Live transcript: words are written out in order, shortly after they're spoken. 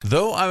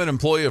Though I'm an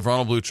employee of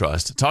Ronald Blue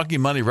Trust,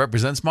 Talking Money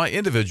represents my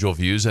individual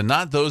views and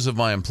not those of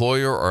my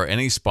employer or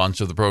any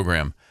sponsor of the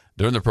program.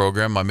 During the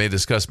program, I may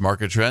discuss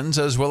market trends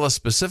as well as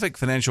specific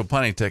financial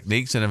planning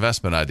techniques and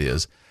investment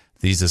ideas.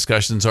 These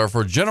discussions are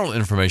for general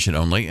information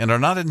only and are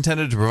not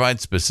intended to provide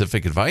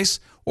specific advice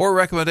or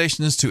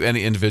recommendations to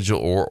any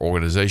individual or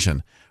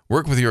organization.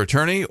 Work with your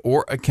attorney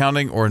or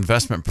accounting or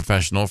investment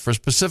professional for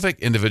specific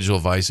individual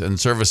advice and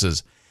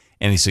services.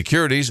 Any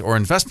securities or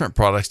investment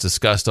products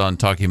discussed on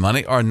Talking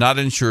Money are not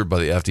insured by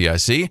the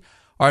FDIC,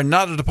 are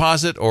not a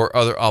deposit or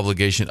other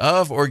obligation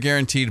of or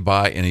guaranteed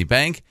by any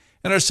bank,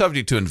 and are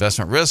subject to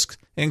investment risks,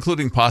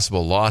 including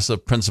possible loss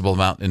of principal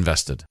amount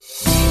invested.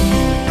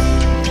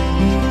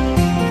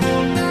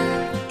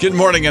 Good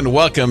morning and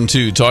welcome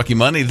to Talking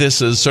Money.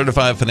 This is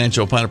Certified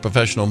Financial Planner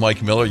Professional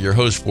Mike Miller, your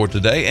host for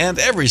today and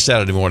every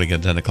Saturday morning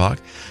at 10 o'clock.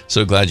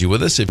 So glad you're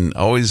with us. I'm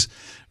always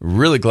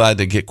really glad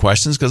to get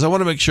questions because I want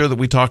to make sure that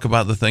we talk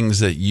about the things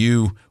that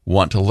you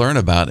want to learn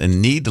about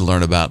and need to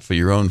learn about for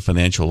your own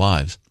financial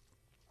lives.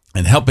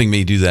 And helping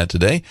me do that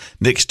today,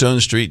 Nick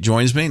Stonestreet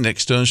joins me. Nick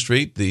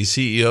Stonestreet, the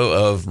CEO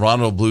of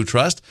Ronald Blue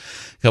Trust,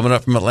 coming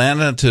up from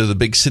Atlanta to the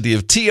big city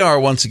of TR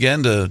once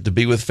again to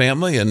be with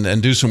family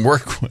and do some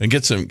work and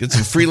get some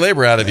free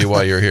labor out of you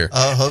while you're here.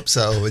 I hope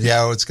so.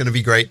 Yeah, it's going to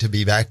be great to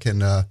be back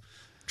in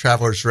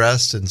Traveler's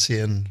Rest and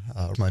seeing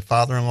my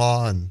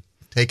father-in-law and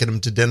taking him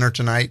to dinner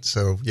tonight.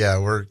 So yeah,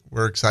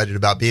 we're excited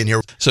about being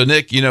here. So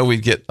Nick, you know, we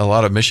get a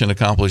lot of mission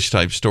accomplished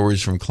type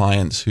stories from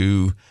clients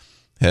who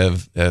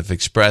have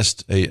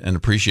expressed an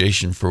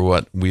appreciation for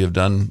what we have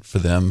done for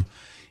them.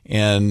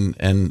 And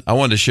I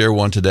wanted to share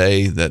one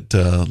today that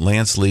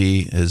Lance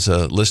Lee is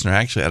a listener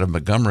actually out of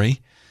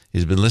Montgomery.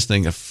 He's been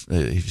listening.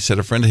 He said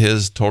a friend of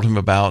his told him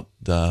about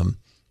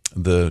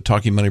the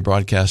Talking Money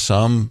broadcast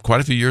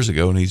quite a few years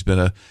ago, and he's been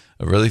a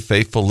really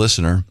faithful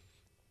listener.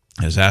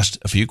 Has asked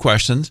a few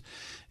questions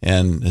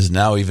and has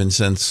now, even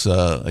since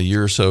a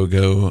year or so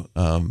ago,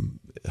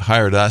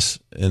 hired us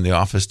in the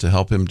office to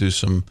help him do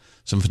some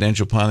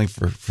financial planning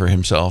for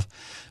himself.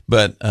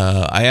 But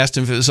I asked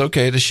him if it was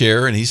okay to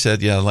share, and he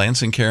said, yeah,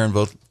 Lance and Karen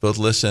both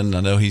listen.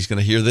 I know he's going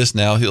to hear this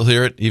now. He'll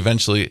hear it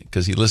eventually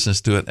because he listens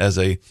to it as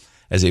a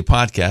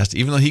podcast,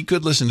 even though he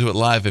could listen to it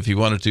live if he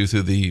wanted to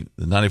through the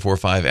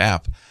 94.5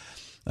 app.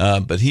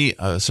 But he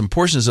some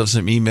portions of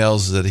some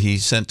emails that he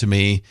sent to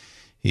me,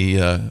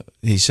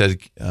 he said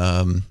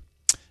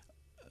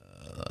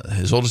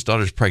his oldest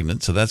daughter's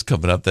pregnant, so that's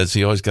coming up.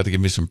 He always got to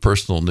give me some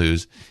personal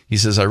news. He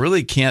says, I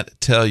really can't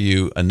tell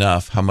you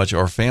enough how much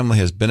our family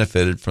has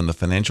benefited from the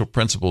financial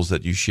principles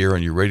that you share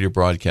on your radio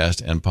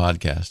broadcast and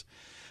podcast.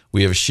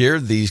 We have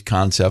shared these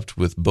concepts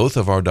with both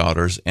of our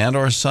daughters and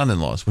our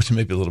son-in-laws, which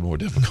may be a little more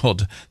difficult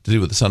to do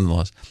with the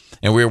son-in-laws.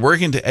 And we are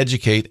working to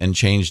educate and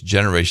change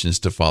generations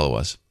to follow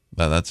us.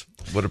 That's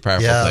what a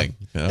powerful thing.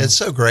 You know? It's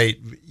so great.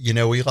 You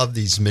know, we love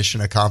these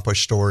mission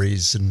accomplished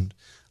stories. And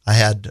I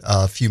had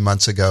a few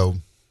months ago,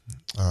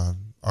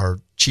 our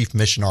chief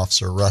mission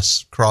officer,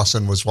 Russ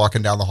Crossan, was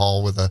walking down the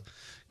hall with a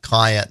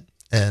client,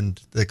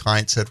 and the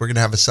client said, we're going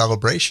to have a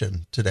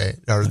celebration today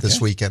or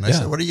this weekend. I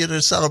said, what are you going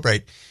to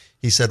celebrate?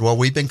 He said, well,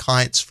 we've been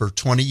clients for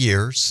 20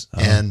 years,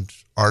 and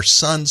our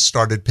son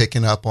started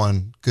picking up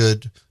on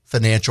good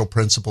financial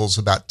principles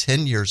about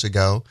 10 years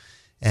ago.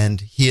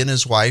 And he and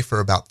his wife are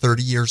about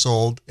 30 years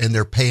old, and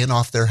they're paying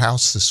off their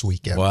house this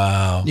weekend.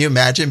 Wow. Can you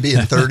imagine being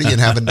 30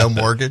 and having no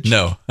mortgage?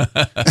 No,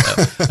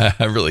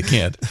 I really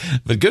can't.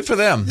 But good for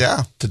them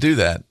to do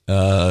that.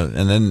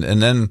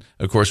 And then,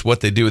 of course,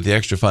 what they do with the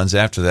extra funds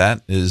after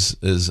that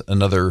is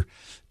another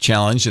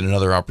challenge and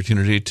another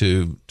opportunity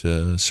to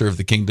serve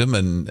the kingdom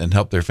and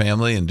help their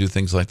family and do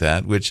things like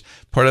that, which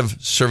part of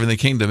serving the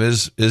kingdom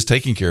is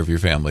taking care of your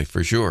family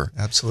for sure.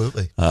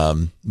 Absolutely.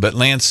 But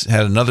Lance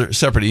had another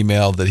separate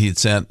email that he'd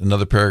sent,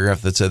 another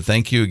paragraph that said,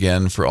 thank you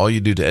again for all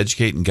you do to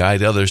educate and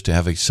guide others to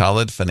have a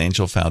solid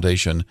financial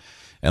foundation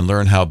and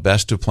learn how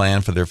best to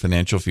plan for their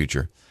financial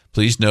future.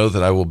 Please know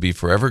that I will be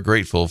forever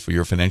grateful for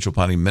your financial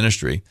planning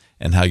ministry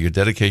and how your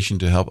dedication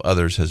to help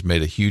others has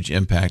made a huge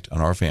impact on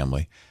our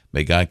family.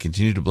 May God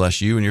continue to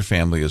bless you and your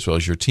family as well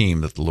as your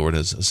team that the Lord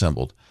has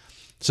assembled.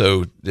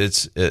 So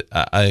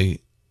I'm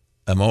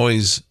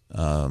always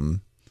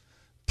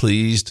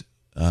pleased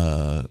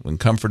and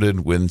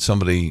comforted when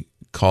somebody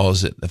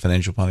calls it a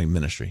financial planning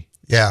ministry.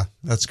 Yeah,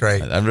 that's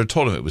great. I've never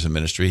told him it was a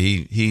ministry.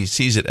 He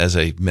sees it as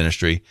a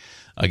ministry,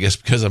 I guess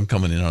because I'm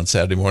coming in on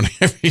Saturday morning,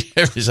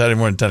 every Saturday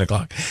morning, 10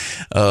 o'clock.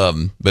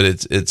 But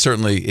it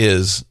certainly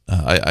is.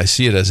 I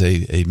see it as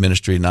a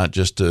ministry, not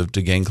just to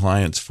gain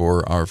clients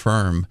for our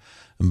firm,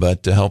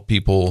 but to help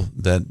people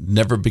that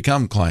never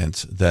become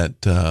clients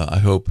that I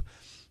hope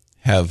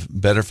have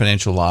better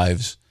financial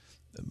lives,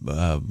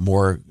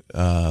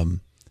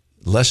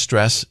 less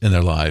stress in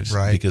their lives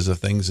because of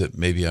things that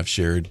maybe I've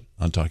shared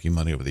on Talking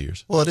Money over the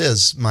years. Well, it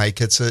is,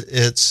 Mike.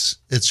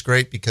 It's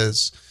great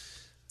because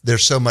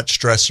there's so much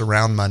stress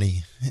around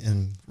money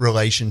in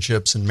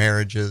relationships and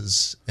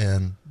marriages,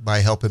 and by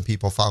helping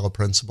people follow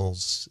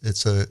principles,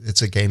 it's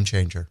a game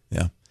changer.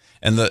 Yeah.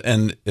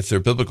 And if they're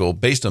biblical,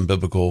 based on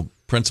biblical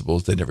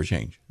principles, they never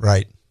change.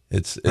 Right.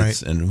 It's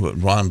and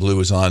what Ron Blue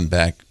was on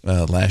back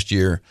last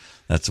year.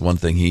 That's one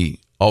thing he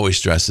always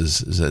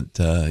stresses is that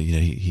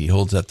he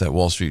holds up that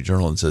Wall Street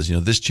Journal and says,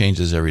 this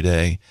changes every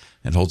day,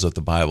 and holds up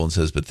the Bible and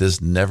says, but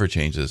this never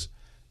changes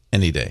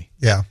any day.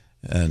 Yeah.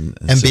 And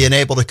so, being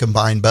able to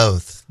combine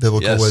both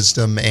biblical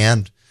wisdom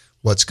and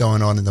what's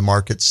going on in the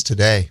markets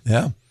today.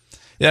 Yeah.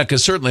 Yeah,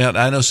 because certainly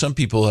I know some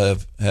people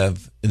have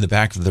in the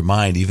back of their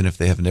mind, even if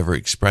they have never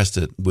expressed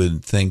it,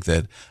 would think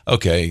that,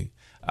 okay,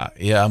 I'm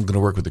going to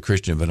work with a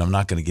Christian, but I'm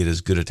not going to get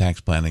as good at tax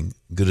planning,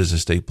 good as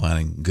estate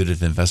planning, good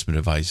at investment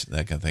advice,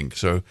 that kind of thing.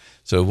 So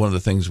one of the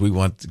things we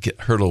want to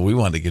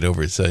get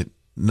over is say,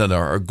 no,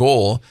 our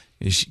goal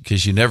is,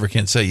 because you never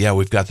can say, yeah,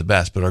 we've got the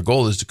best, but our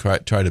goal is to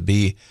try to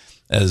be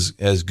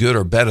as good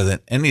or better than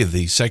any of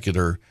the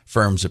secular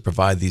firms that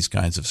provide these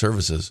kinds of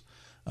services,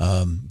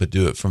 but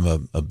do it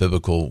from a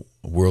biblical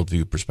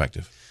worldview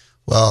perspective.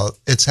 Well,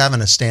 it's having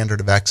a standard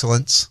of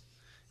excellence,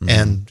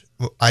 and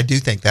I do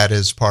think that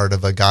is part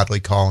of a godly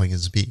calling,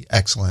 is be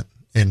excellent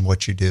in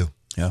what you do.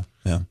 Yeah.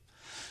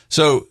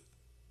 So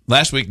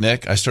last week,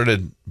 Nick, I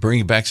started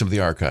bringing back some of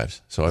the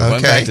archives. So I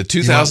went back to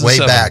 2007.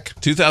 Way back.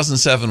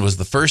 2007 was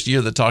the first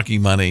year that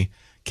Talking Money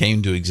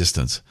came to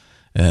existence.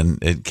 And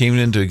it came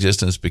into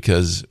existence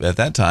because at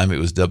that time it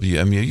was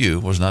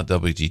WMUU, was not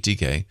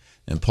WGTK.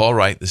 And Paul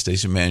Wright, the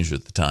station manager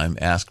at the time,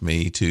 asked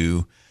me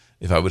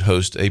if I would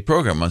host a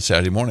program on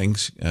Saturday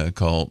mornings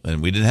called,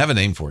 and we didn't have a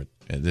name for it.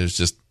 There's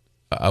just,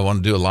 I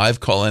want to do a live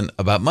call-in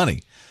about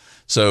money.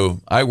 So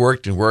I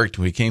worked.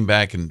 We came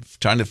back and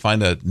trying to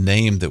find a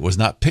name that was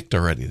not picked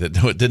already, that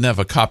didn't have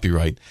a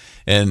copyright.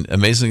 And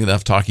amazingly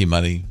enough, Talking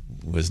Money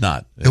was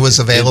not. It was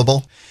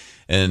available.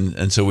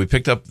 And so we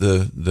picked up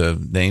the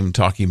name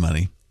Talking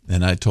Money.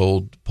 And I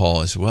told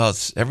Paul, I said, well,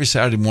 it's every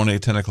Saturday morning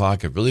at 10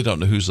 o'clock. I really don't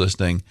know who's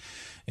listening.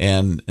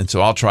 And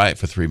so I'll try it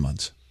for 3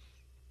 months.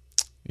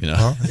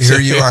 Well, here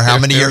you are. How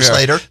many years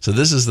later? So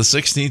this is the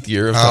 16th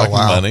year of Talking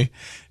Money.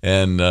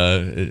 And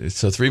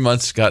so 3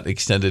 months got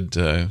extended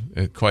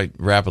quite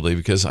rapidly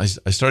because I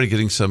started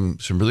getting some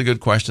really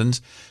good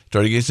questions,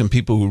 started getting some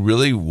people who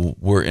really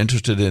were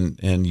interested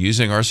in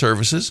using our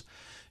services.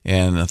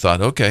 And I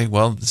thought, okay,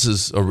 well, this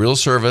is a real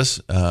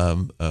service,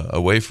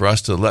 a way for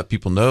us to let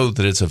people know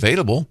that it's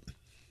available,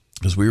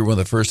 because we were one of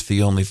the first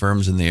fee-only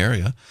firms in the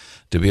area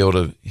to be able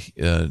to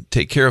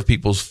take care of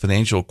people's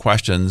financial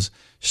questions,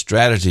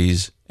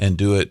 strategies, and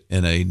do it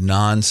in a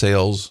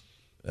non-sales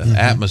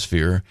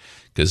atmosphere.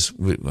 Because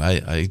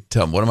I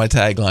tell them, one of my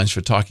taglines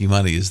for Talking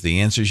Money is the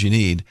answers you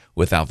need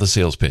without the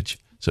sales pitch.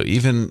 So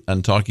even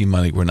on Talking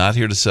Money, we're not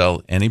here to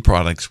sell any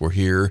products. We're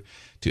here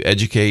to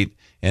educate.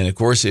 And of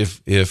course,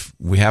 if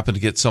we happen to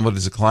get somebody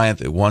as a client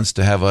that wants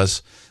to have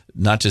us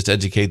not just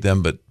educate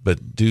them, but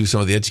do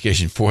some of the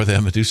education for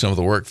them and do some of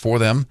the work for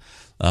them,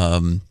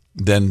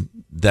 then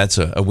that's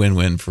a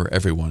win-win for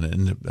everyone.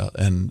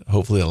 And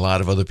hopefully a lot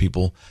of other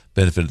people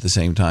benefit at the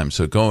same time.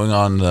 So going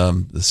on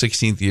the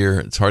 16th year,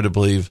 it's hard to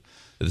believe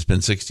that it's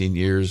been 16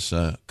 years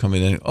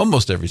coming in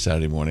almost every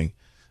Saturday morning.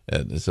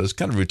 So it's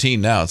kind of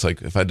routine now. It's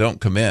like if I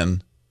don't come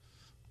in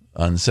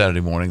on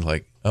Saturday morning,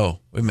 like, oh,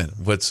 wait a minute,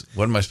 what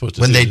am I supposed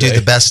to do when they today? do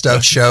the best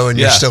of show and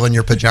you're still in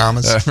your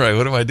pajamas? Right,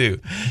 what do I do?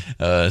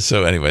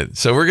 So anyway,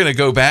 so we're going to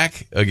go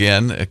back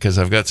again because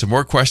I've got some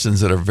more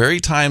questions that are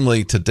very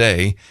timely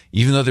today,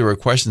 even though they were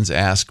questions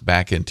asked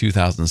back in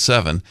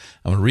 2007.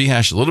 I'm going to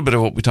rehash a little bit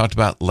of what we talked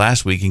about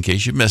last week in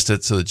case you missed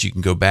it, so that you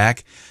can go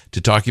back to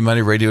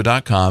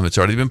TalkingMoneyRadio.com. It's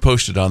already been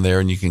posted on there,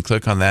 and you can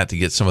click on that to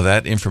get some of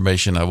that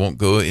information. I won't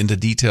go into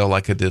detail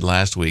like I did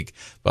last week,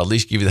 but at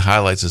least give you the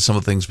highlights of some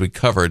of the things we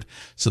covered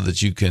so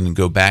that you can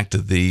go back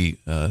to the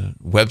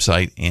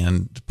website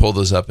and pull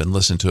those up and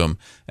listen to them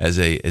as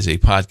a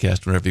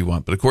podcast whenever you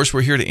want. But of course,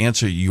 we're here to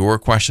answer your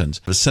questions.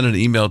 Send an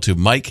email to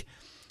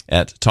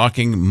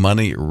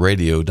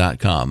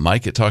Mike@TalkingMoneyRadio.com.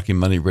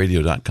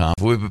 Mike@TalkingMoneyRadio.com.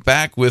 We'll be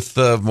back with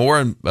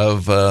more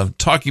of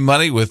Talking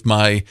Money with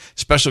my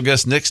special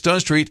guest, Nick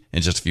Stonestreet,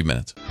 in just a few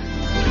minutes.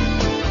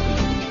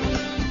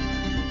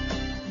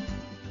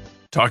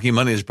 Talking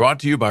Money is brought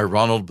to you by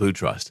Ronald Blue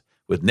Trust.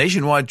 With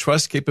nationwide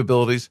trust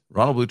capabilities,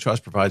 Ronald Blue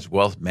Trust provides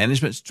wealth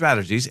management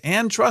strategies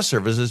and trust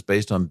services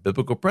based on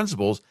biblical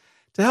principles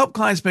to help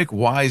clients make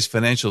wise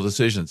financial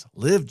decisions,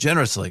 live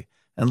generously,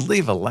 and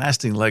leave a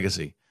lasting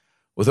legacy.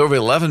 With over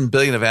 $11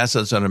 billion of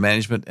assets under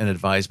management and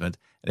advisement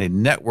and a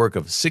network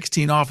of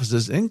 16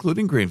 offices,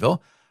 including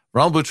Greenville,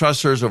 Ronald Blue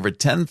Trust serves over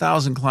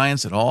 10,000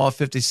 clients in all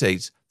 50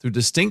 states through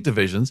distinct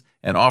divisions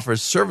and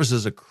offers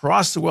services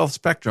across the wealth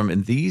spectrum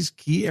in these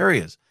key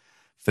areas: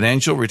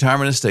 financial,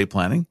 retirement, estate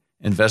planning,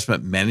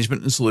 investment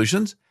management and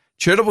solutions,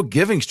 charitable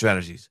giving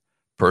strategies,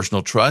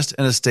 personal trust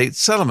and estate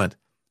settlement,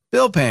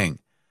 bill paying,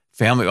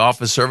 family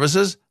office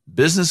services,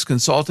 business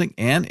consulting,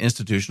 and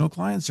institutional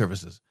client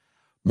services.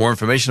 More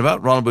information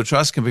about Ronald Blue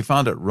Trust can be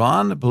found at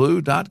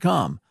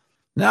ronblue.com.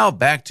 Now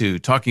back to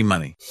Talking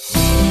Money.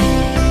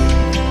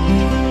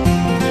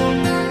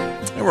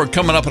 And we're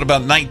coming up at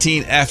about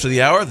 19 after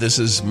the hour. This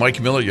is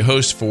Mike Miller, your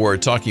host for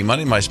Talking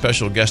Money. My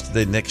special guest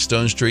today, Nick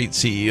Stonestreet,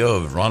 CEO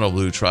of Ronald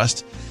Blue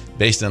Trust.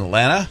 based in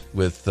Atlanta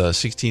with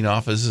 16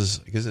 offices,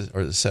 I guess,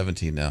 or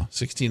 17 now,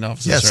 16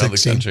 offices around 16.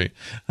 the country.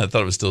 I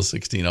thought it was still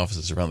 16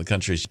 offices around the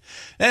country.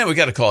 And we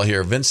got a call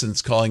here.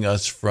 Vincent's calling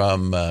us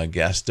from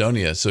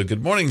Gastonia. So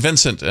good morning,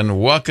 Vincent, and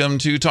welcome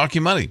to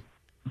Talking Money.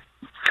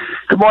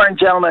 Good morning,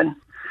 gentlemen.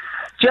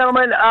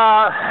 Gentlemen,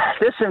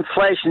 this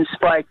inflation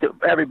spike that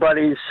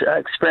everybody's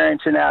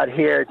experiencing out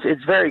here,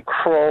 it's very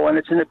cruel, and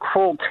it's a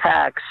cruel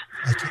tax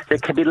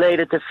that can be laid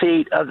at the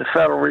feet of the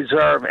Federal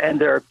Reserve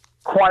and their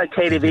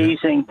quantitative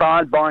easing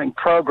bond buying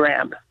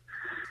program.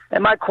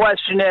 And my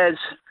question is,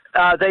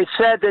 they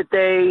said that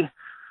they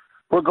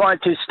were going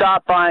to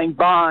stop buying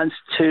bonds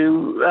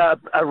to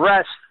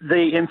arrest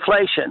the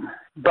inflation,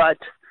 but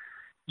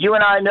you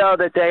and I know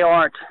that they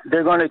aren't.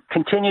 They're going to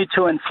continue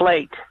to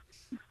inflate.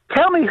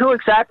 Tell me who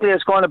exactly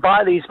is going to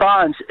buy these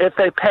bonds if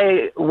they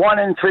pay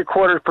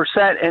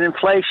 1.75% and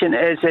inflation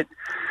is at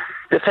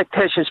the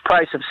fictitious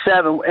price of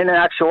 7. In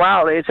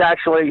actuality, it's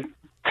actually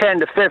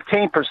 10 to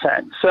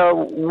 15%. So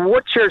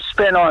what's your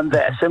spin on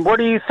this? And where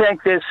do you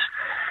think this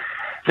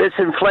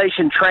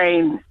inflation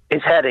train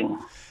is heading?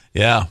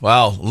 Yeah,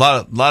 wow,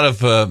 a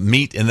lot of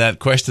meat in that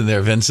question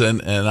there,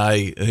 Vincent.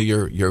 And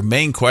your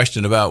main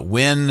question about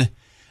when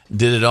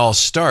did it all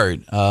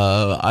start?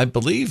 I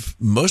believe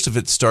most of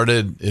it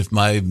started, if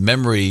my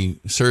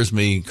memory serves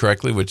me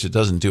correctly, which it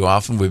doesn't too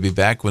often, we'd be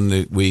back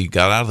when we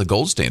got out of the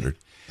gold standard,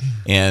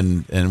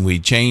 and we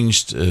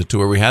changed to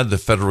where we had the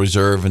Federal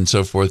Reserve and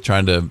so forth,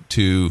 trying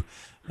to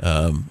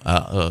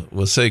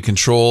we'll say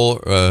control.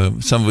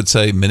 Some would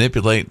say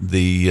manipulate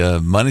the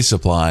money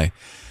supply.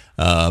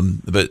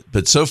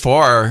 But so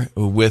far,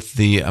 with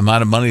the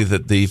amount of money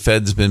that the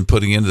Fed's been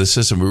putting into the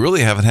system, we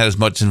really haven't had as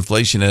much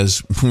inflation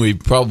as we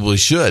probably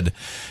should.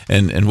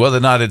 And whether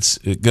or not it's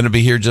going to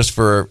be here just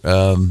for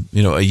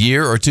a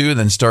year or two and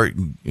then start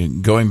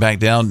going back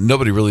down,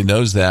 nobody really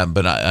knows that.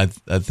 But I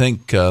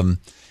think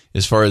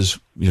as far as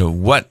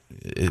what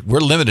we're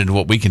limited in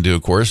what we can do,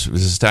 of course,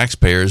 as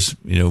taxpayers.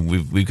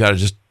 We've got to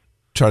just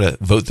try to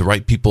vote the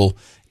right people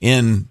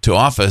into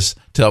office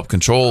to help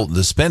control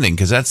the spending,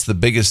 because that's the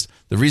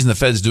reason the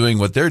Fed's doing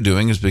what they're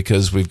doing is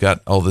because we've got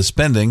all the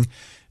spending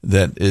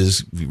that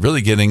is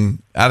really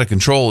getting out of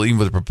control, even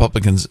with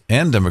Republicans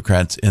and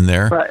Democrats in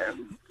there.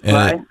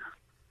 Right.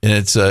 And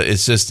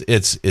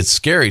it's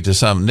scary to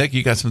some. Nick,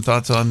 you got some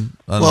thoughts on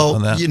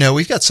that?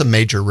 We've got some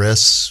major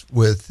risks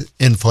with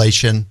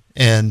inflation,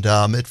 and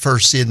at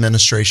first the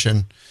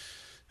administration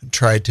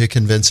tried to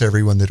convince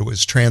everyone that it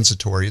was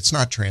transitory. It's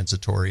not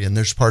transitory, and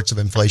there's parts of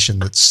inflation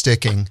that's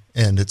sticking,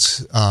 and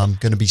it's going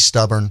to be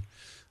stubborn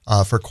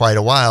for quite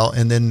a while.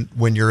 And then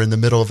when you're in the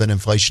middle of an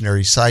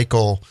inflationary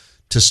cycle,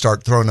 to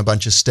start throwing a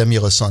bunch of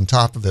stimulus on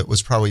top of it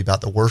was probably about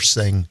the worst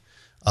thing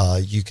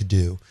you could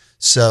do.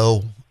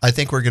 So I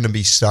think we're going to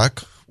be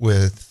stuck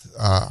with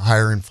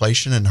higher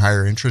inflation and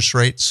higher interest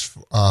rates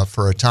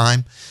for a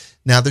time.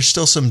 Now, there's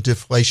still some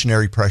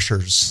deflationary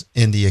pressures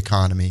in the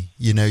economy.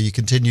 You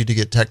continue to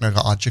get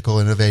technological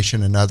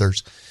innovation and other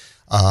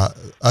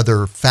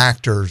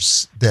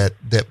factors that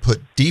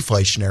put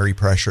deflationary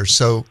pressure.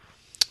 So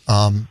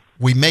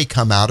we may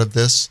come out of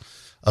this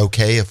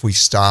okay if we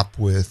stop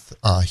with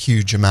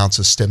huge amounts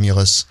of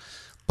stimulus.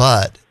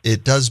 But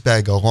it does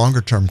beg a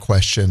longer-term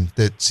question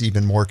that's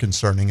even more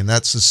concerning, and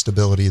that's the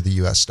stability of the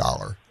U.S.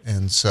 dollar.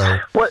 And so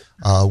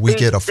we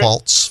get a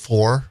false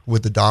floor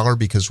with the dollar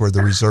because we're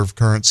the reserve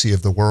currency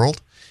of the world.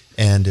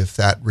 And if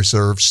that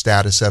reserve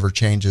status ever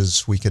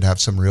changes, we could have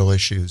some real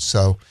issues.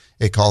 So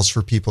it calls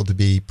for people to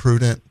be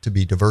prudent, to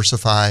be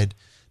diversified,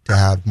 to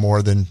have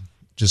more than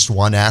just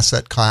one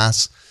asset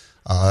class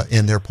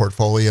in their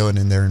portfolio and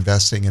in their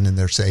investing and in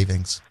their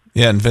savings.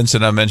 Yeah, and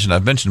Vincent, I've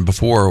mentioned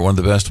before, one of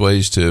the best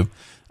ways to,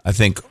 I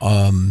think,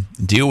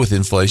 deal with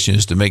inflation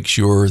is to make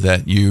sure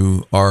that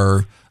you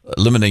are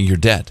eliminating your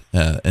debt,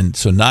 and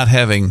so not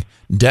having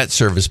debt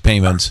service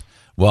payments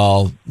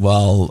while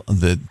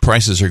the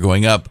prices are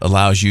going up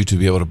allows you to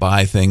be able to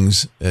buy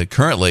things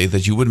currently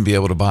that you wouldn't be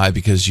able to buy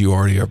because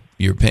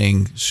you're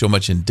paying so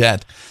much in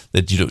debt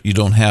that you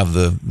don't have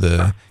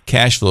the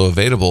cash flow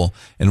available.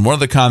 And one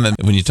of the comments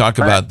when you talk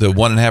about the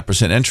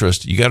 1.5%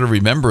 interest, you got to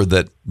remember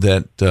that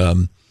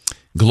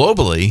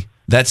globally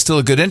that's still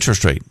a good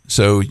interest rate.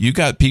 So you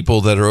got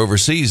people that are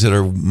overseas that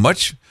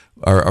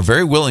are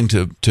very willing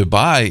to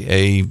buy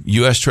a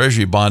U.S.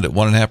 Treasury bond at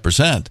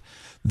 1.5%.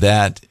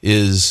 That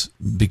is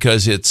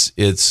because it's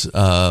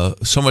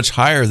so much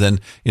higher than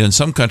in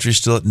some countries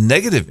still at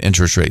negative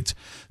interest rates.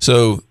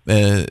 So,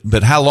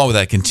 but how long will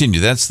that continue?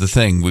 That's the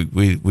thing.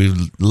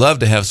 We love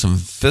to have some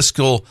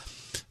fiscal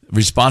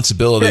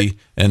responsibility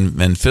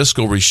and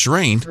fiscal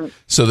restraint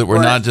so that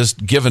we're not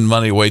just giving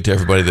money away to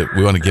everybody that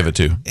we want to give it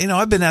to.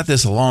 I've been at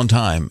this a long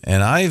time,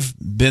 and I've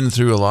been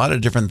through a lot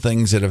of different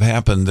things that have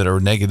happened that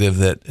are negative,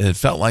 that it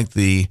felt like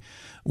the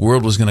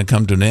world was going to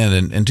come to an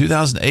end. And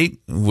 2008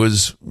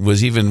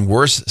 was even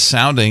worse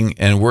sounding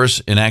and worse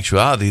in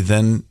actuality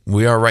than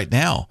we are right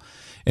now.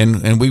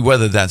 And we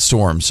weathered that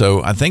storm.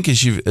 So I think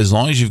as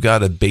long as you've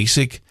got a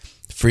basic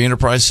free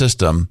enterprise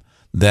system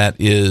that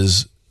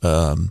is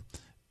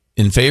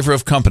in favor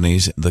of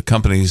companies, the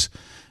companies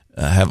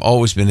have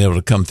always been able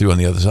to come through on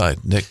the other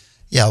side. Nick?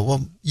 Yeah,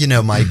 well,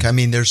 Mike, I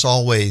mean, there's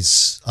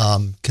always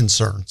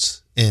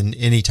concerns in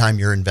any time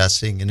you're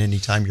investing and any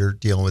time you're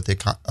dealing with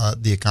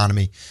the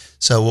economy.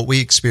 So what we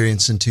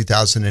experienced in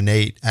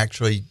 2008,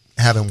 actually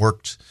having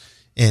worked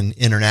in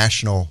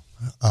international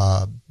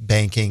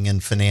banking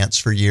and finance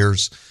for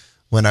years,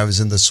 when I was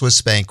in the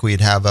Swiss bank,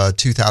 we'd have a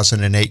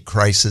 2008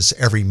 crisis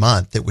every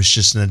month. It was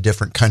just in a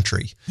different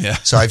country. Yeah.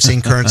 So I've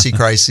seen currency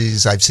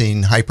crises, I've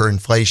seen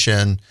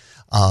hyperinflation,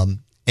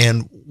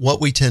 and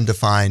what we tend to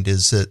find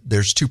is that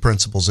there's two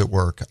principles at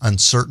work: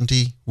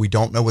 uncertainty, we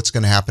don't know what's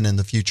going to happen in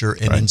the future,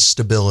 and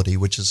instability,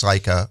 which is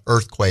like a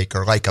earthquake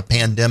or like a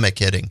pandemic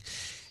hitting.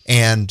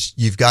 And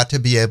you've got to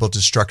be able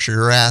to structure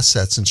your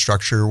assets and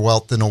structure your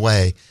wealth in a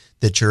way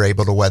that you're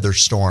able to weather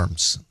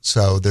storms.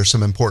 So there's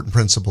some important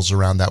principles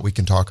around that we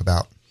can talk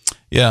about.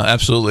 Yeah,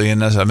 absolutely.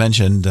 And as I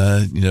mentioned,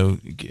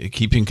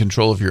 keeping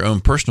control of your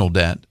own personal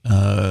debt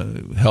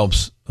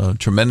helps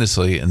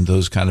tremendously in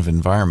those kind of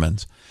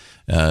environments.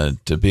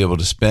 To be able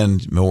to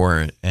spend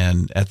more,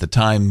 and at the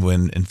time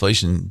when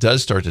inflation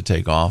does start to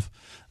take off,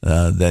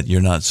 that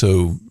you're not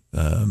so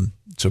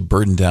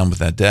burdened down with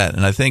that debt.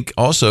 And I think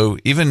also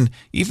even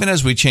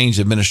as we change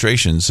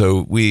administration,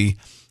 so we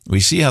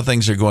see how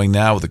things are going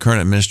now with the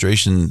current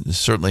administration,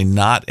 certainly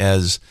not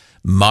as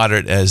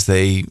moderate as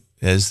they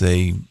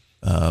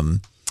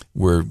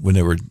were when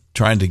they were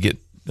trying to get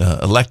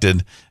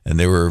elected, and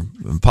they were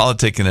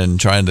politicking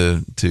and trying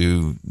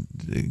to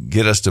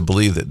get us to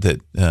believe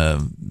that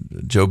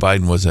Joe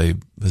Biden was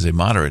a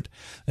moderate.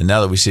 And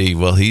now that we see,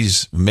 well,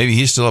 he's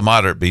still a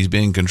moderate, but he's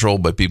being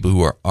controlled by people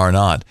who are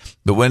not.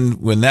 But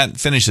when that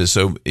finishes,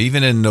 so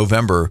even in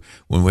November,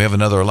 when we have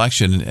another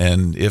election,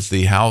 and if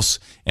the House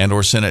and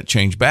or Senate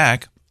change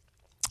back,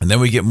 and then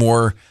we get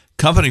more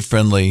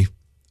company-friendly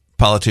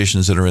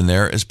politicians that are in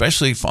there,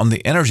 especially on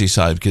the energy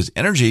side, because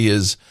energy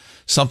is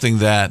something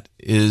that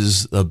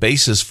is a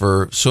basis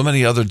for so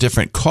many other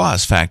different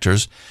cost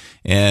factors.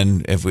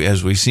 And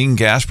as we've seen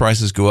gas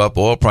prices go up,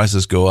 oil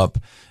prices go up,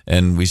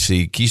 and we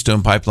see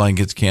Keystone Pipeline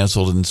gets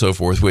canceled and so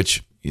forth,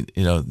 which,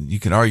 you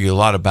can argue a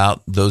lot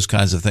about those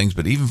kinds of things.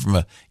 But even from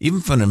an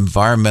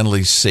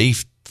environmentally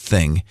safe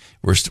thing,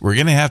 we're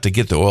going to have to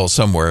get the oil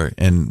somewhere.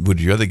 And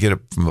would you rather get it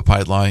from a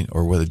pipeline,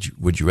 or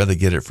would you rather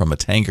get it from a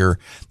tanker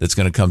that's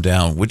going to come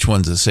down? Which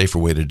one's a safer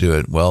way to do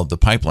it? Well, the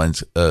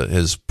pipelines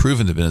has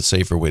proven to be a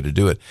safer way to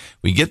do it.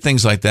 We get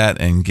things like that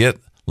and get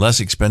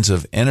less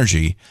expensive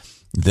energy,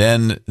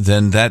 then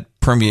that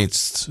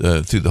permeates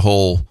through the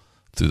whole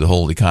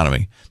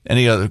economy.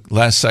 Any other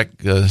last second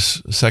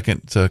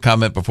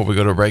comment before we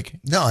go to a break?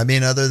 No, I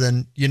mean, other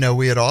than,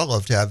 we'd all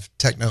love to have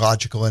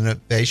technological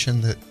innovation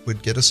that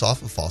would get us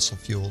off of fossil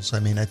fuels. I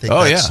mean, I think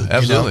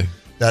absolutely.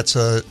 That's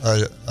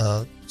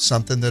a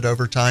something that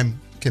over time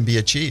can be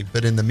achieved.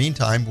 But in the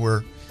meantime,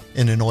 we're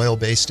in an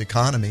oil-based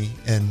economy,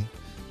 and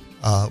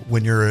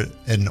when you're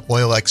an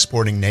oil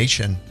exporting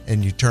nation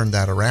and you turn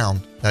that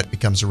around, that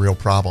becomes a real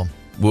problem.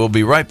 We'll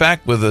be right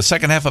back with the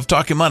second half of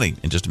Talking Money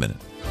in just a minute.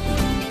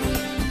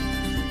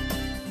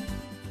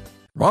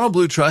 Ronald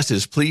Blue Trust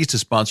is pleased to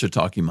sponsor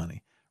Talking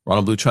Money.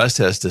 Ronald Blue Trust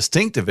has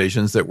distinct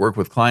divisions that work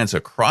with clients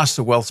across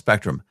the wealth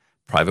spectrum: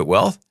 private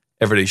wealth,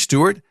 everyday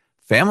steward,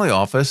 family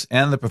office,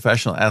 and the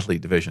professional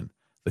athlete division.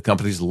 The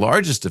company's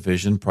largest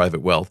division,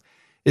 private wealth,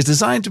 is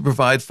designed to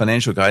provide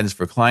financial guidance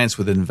for clients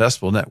with an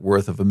investable net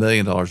worth of $1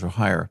 million or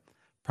higher.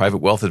 Private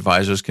wealth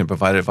advisors can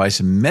provide advice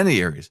in many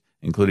areas,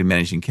 including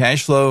managing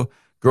cash flow,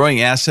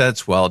 growing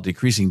assets while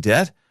decreasing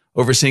debt,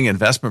 overseeing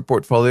investment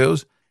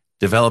portfolios,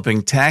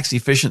 developing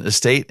tax-efficient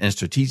estate and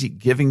strategic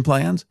giving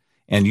plans,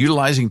 and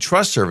utilizing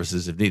trust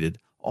services if needed,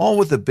 all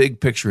with the big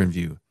picture in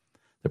view.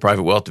 The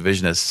Private Wealth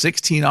Division has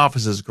 16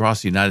 offices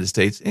across the United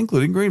States,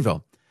 including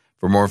Greenville.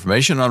 For more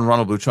information on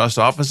Ronald Blue Trust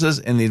offices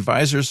and the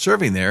advisors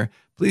serving there,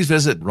 please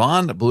visit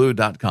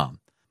ronblue.com.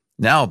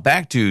 Now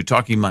back to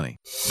Talking Money.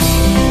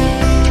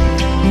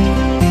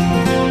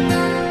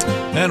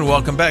 And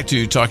welcome back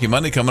to Talking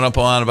Money, coming up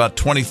on about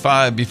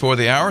 25 before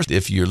the hour.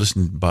 If you're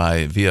listening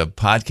via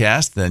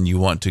podcast, then you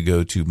want to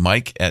go to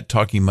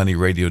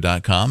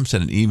mike@talkingmoneyradio.com,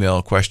 send an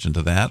email question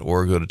to that,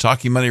 or go to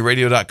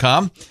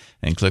talkingmoneyradio.com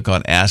and click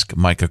on Ask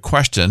Mike a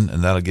Question,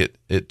 and that'll get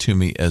it to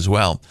me as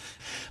well.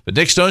 But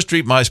Nick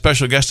Stonestreet, my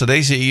special guest today,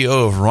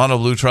 CEO of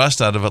Ronald Blue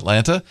Trust out of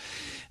Atlanta.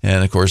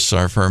 And, of course,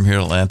 our firm here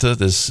in Atlanta,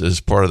 this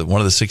is part of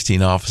one of the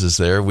 16 offices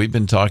there. We've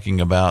been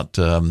talking about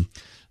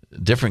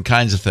different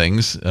kinds of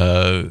things,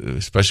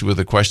 especially with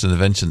the question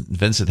that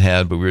Vincent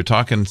had. But we were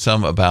talking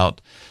some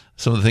about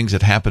some of the things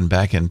that happened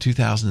back in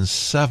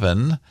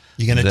 2007.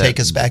 You're going to take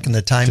us back in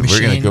the time machine?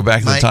 We're going to go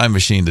back in the time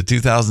machine to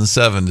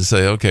 2007 to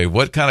say, okay,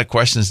 what kind of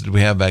questions did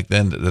we have back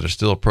then that are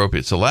still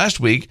appropriate? So last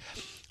week,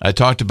 I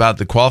talked about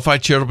the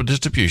qualified charitable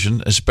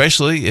distribution,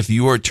 especially if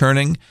you are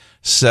turning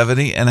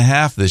 70 and a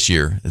half this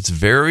year. It's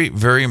very,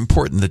 very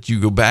important that you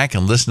go back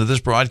and listen to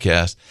this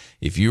broadcast.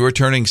 If you are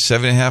turning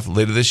 70 and a half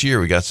later this year,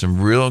 we got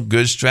some real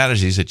good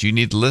strategies that you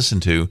need to listen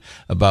to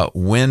about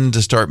when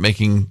to start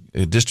making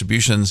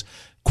distributions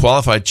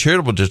qualified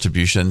charitable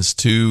distributions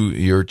to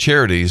your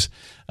charities,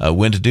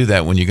 when to do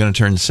that when you're going to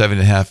turn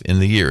 70.5 in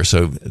the year.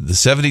 So the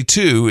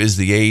 72 is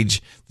the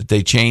age that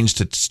they changed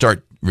to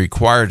start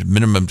required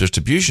minimum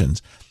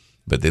distributions,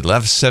 but they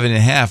left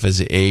 70.5 as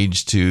the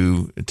age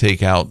to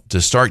take out to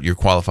start your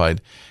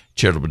qualified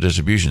charitable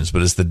distributions.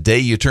 But it's the day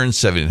you turn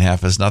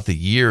 70.5. It's not the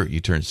year you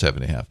turn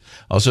 70.5.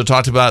 Also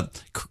talked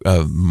about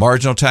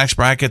marginal tax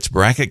brackets,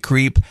 bracket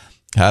creep.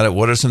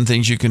 What are some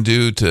things you can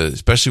do to,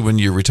 especially when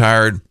you're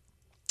retired,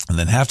 and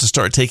then have to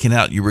start taking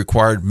out your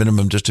required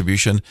minimum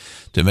distribution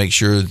to make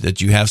sure that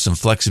you have some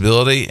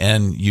flexibility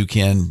and you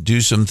can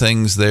do some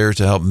things there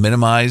to help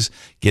minimize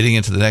getting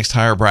into the next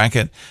higher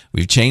bracket.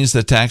 We've changed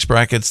the tax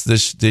brackets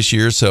this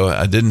year, so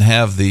I didn't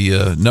have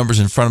the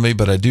numbers in front of me,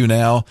 but I do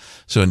now.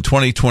 So in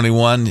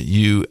 2021,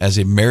 you, as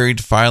a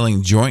married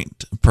filing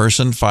joint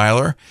person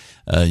filer,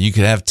 you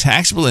could have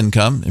taxable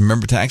income. And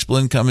remember, taxable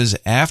income is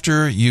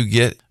after you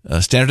get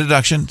a standard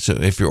deduction. So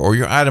if or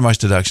your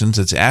itemized deductions,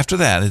 it's after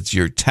that. It's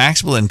your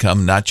taxable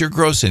income, not your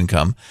gross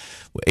income.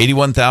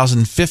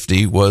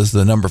 $81,050 was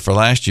the number for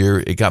last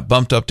year. It got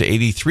bumped up to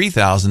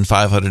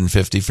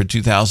 $83,550 for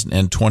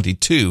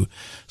 2022.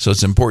 So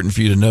it's important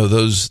for you to know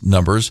those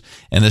numbers.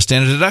 And the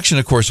standard deduction,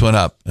 of course, went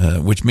up,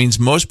 which means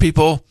most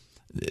people,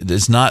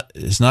 it's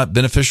not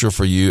beneficial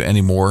for you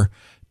anymore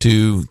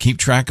to keep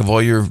track of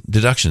all your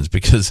deductions,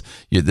 because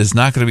it's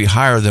not going to be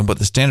higher than what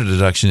the standard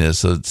deduction is.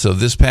 So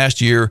this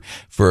past year,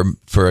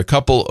 for a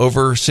couple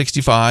over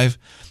 65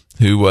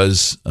 who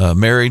was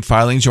married,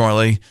 filing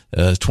jointly,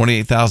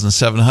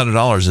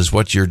 $28,700 is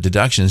what your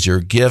deductions, your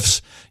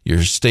gifts,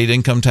 your state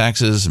income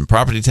taxes and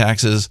property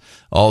taxes,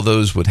 all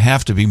those would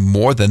have to be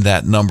more than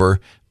that number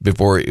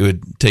before it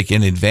would take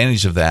any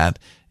advantage of that.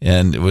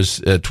 And it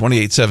was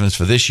 28.7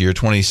 for this year,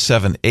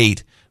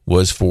 27.8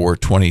 was for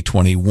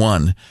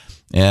 2021.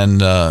 And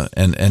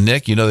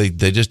Nick,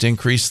 they just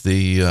increased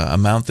the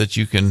amount that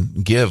you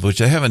can give, which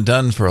they haven't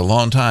done for a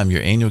long time.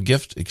 Your annual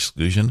gift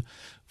exclusion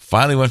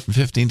finally went from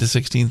 15 to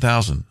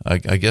 16,000.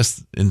 I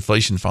guess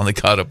inflation finally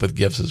caught up with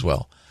gifts as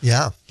well.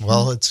 Yeah,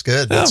 well, it's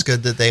good. Yeah. It's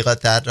good that they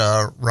let that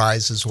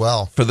rise as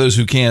well for those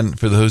who can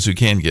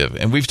give.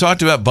 And we've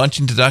talked about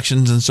bunching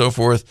deductions and so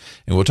forth,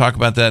 and we'll talk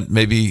about that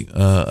maybe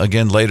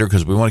again later,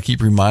 because we want to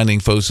keep reminding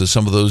folks of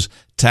some of those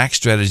tax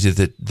strategies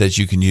that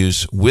you can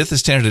use with the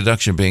standard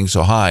deduction being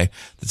so high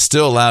that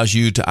still allows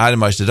you to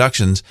itemize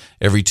deductions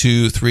every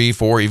 2, 3,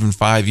 4, even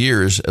 5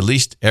 years, at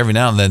least every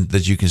now and then,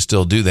 that you can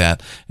still do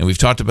that. And we've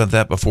talked about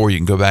that before. You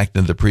can go back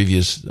to the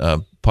previous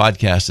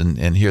podcast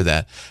and hear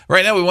that.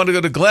 Right now, we want to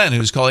go to Glenn,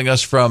 who's calling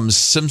us from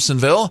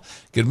Simpsonville.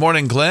 Good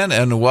morning, Glenn,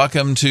 and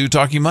welcome to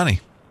Talking Money.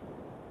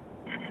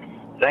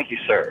 Thank you,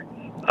 sir.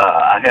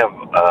 I have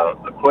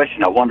a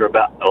question. I wonder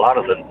about a lot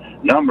of the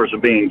numbers are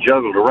being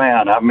juggled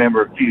around. I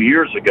remember a few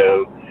years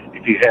ago,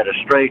 if you had a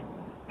straight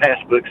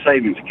passbook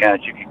savings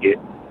account, you could get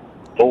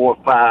 4,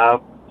 5,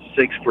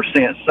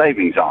 6%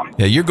 savings on it.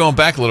 Yeah, you're going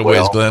back a little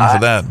ways, Glenn, for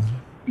that.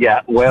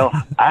 Yeah, well,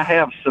 I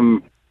have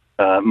some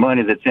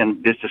money that's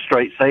in just a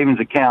straight savings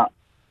account,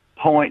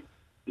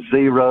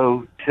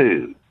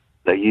 0.02.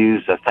 They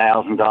use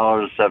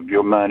 $1,000 of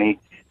your money,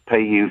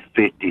 pay you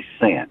 50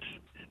 cents.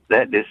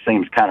 That just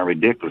seems kind of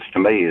ridiculous to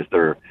me.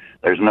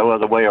 There's no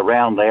other way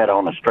around that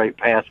on a straight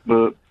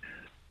passbook,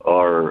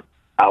 or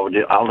I'll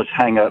just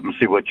hang up and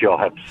see what y'all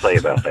have to say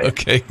about that.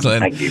 Okay, Glenn.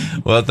 Thank you.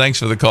 Well, thanks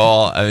for the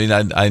call. I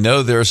mean, I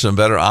know there are some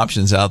better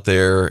options out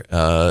there,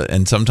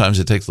 and sometimes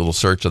it takes a little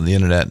search on the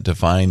internet to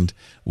find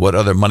what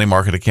other money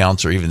market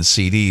accounts or even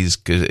CDs.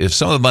 Because if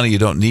some of the money you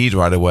don't need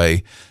right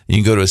away, you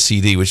can go to a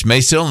CD, which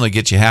may still only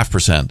get you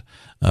 0.5%.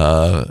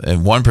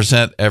 And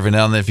 1% every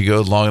now and then if you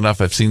go long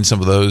enough. I've seen some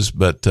of those.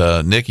 But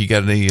Nick, you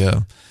got any?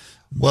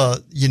 Well,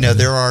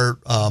 there are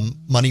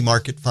money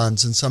market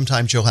funds, and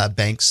sometimes you'll have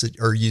banks that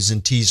are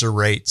using teaser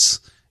rates,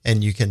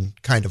 and you can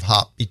kind of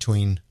hop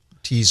between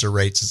teaser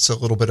rates. It's a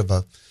little bit of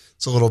a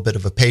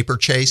paper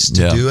chase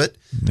to do it.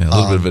 Yeah, a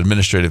little bit of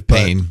administrative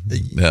pain.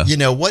 But,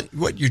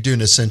 what you're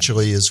doing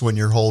essentially is, when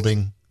you're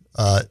holding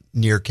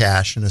near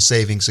cash in a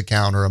savings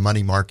account or a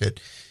money market,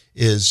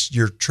 is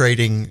you're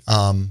trading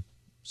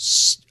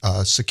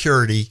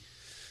security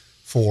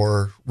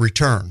for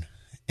return.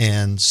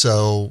 And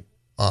so,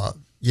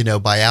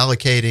 by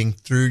allocating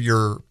through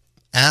your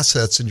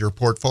assets in your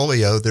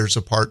portfolio, there's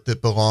a part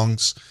that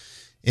belongs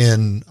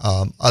in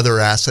other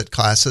asset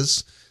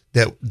classes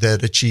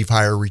that achieve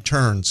higher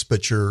returns,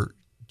 but you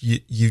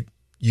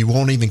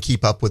won't even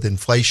keep up with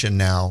inflation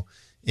now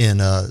in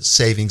a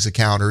savings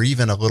account or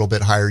even a little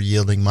bit higher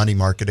yielding money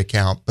market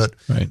account. But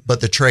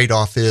the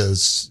trade-off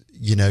is,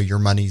 your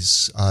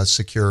money's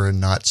secure and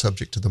not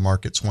subject to the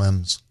market's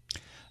whims.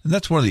 And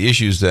that's one of the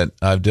issues that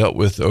I've dealt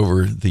with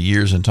over the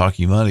years in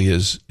Talking Money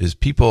is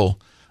people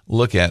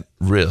look at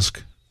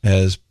risk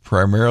as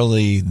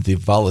primarily the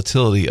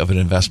volatility of an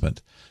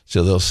investment.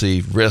 So they'll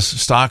see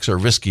stocks are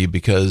risky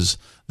because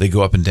they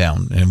go up and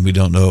down, and we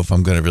don't know if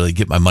I'm going to really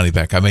get my money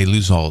back. I may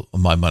lose all of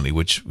my money,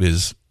 which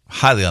is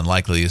highly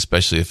unlikely,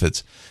 especially if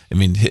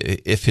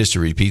if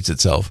history repeats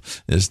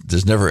itself.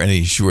 There's never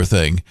any sure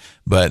thing.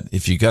 But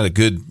if you got a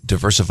good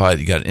diversified,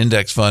 you got an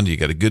index fund, you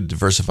got a good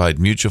diversified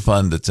mutual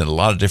fund that's in a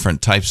lot of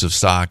different types of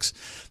stocks,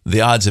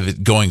 the odds of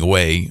it going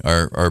away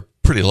are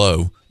pretty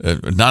low,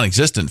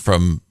 non-existent for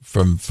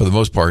the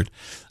most part.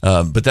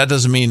 But that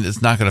doesn't mean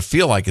it's not going to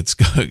feel like it's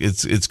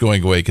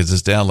going away, because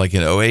it's down like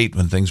in 2008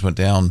 when things went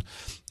down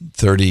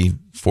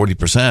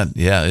 30-40%.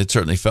 Yeah, it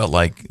certainly felt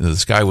like the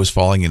sky was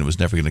falling and it was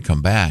never going to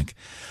come back.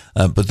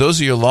 But those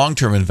are your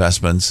long-term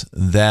investments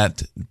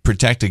that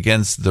protect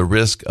against the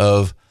risk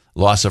of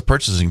loss of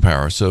purchasing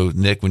power. So,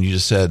 Nick, when you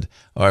just said,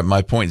 "All right,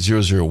 my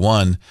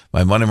 0.001,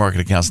 my money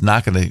market account's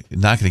not going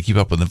to keep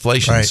up with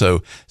inflation," right.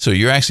 so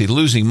you're actually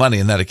losing money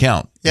in that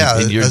account. Yeah,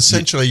 and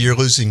essentially, you're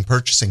losing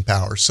purchasing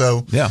power.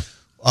 So, yeah.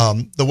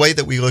 The way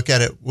that we look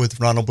at it with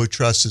Ronald Blue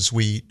Trust is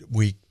we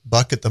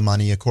bucket the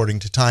money according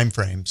to time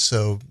frames.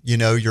 So,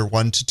 your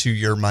 1 to 2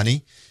 year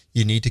money,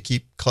 you need to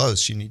keep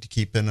close. You need to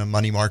keep in a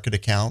money market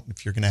account.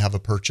 If you're going to have a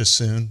purchase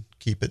soon,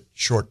 keep it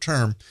short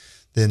term.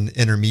 Then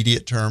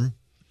intermediate term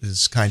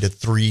is kind of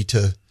 3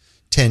 to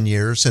 10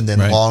 years. And then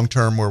right. long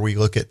term, where we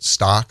look at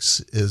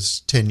stocks,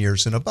 is 10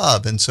 years and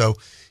above. And so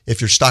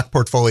if your stock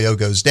portfolio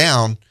goes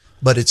down,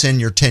 but it's in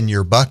your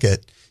 10-year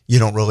bucket, you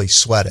don't really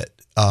sweat it.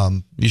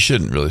 You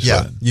shouldn't really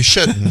sweat it. You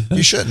shouldn't.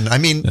 You shouldn't. I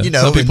mean,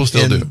 Some people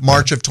still do. In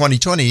March of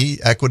 2020,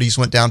 equities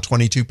went down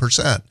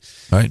 22%.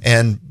 Right.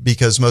 And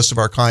because most of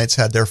our clients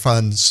had their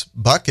funds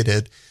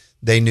bucketed,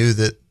 they knew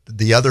that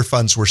the other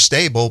funds were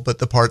stable, but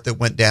the part that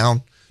went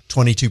down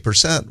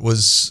 22%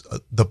 was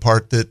the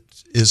part that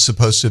is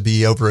supposed to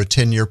be over a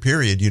 10-year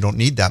period. You don't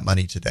need that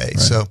money today. Right.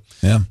 So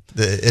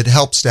it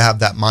helps to have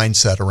that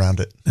mindset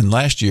around it. And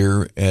last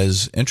year,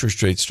 as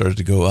interest rates started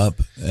to go up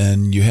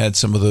and you had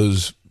some of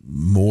those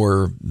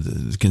more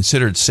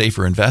considered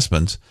safer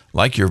investments,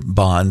 like your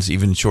bonds,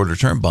 even shorter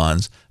term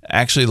bonds,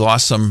 actually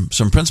lost some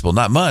principal.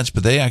 Not much,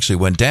 but they actually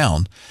went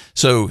down.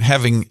 So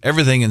having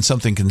everything in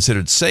something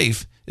considered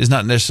safe is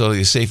not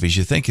necessarily as safe as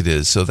you think it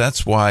is. So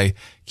that's why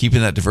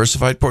keeping that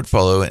diversified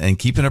portfolio and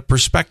keeping a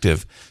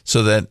perspective,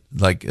 so that,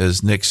 like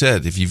as Nick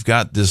said, if you've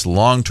got this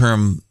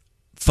long-term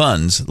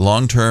funds,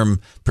 long-term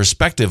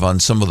perspective on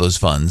some of those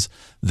funds,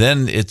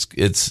 then it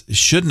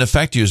shouldn't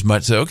affect you as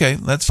much. Say, okay,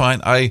 that's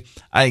fine. I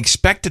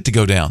expect it to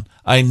go down.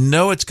 I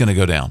know it's going to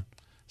go down.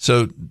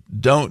 So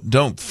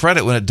don't fret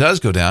it when it does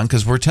go down,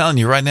 because we're telling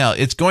you right now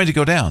it's going to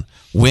go down.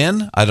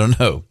 When? I don't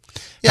know.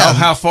 Yeah.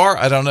 How far?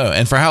 I don't know.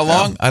 And for how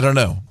long? I don't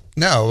know.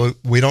 No,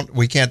 we don't.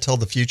 We can't tell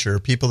the future.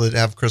 People that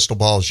have crystal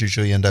balls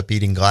usually end up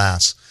eating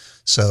glass,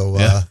 so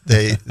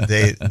they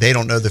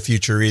don't know the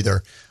future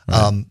either.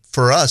 Right.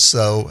 For us,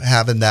 though,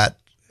 having that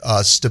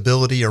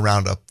stability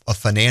around a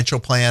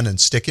financial plan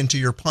and sticking to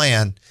your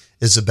plan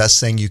is the best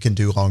thing you can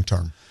do long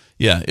term.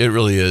 Yeah, it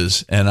really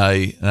is, and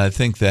I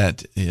think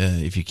that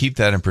if you keep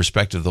that in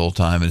perspective the whole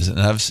time,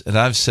 and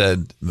I've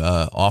said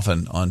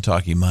often on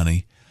Talking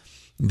Money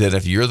that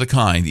if you're the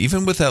kind,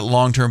 even with that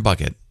long term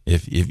bucket.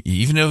 If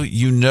even though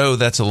you know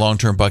that's a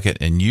long-term bucket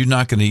and you're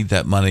not going to need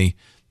that money,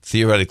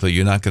 theoretically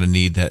you're not going to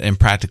need that, and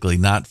practically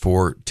not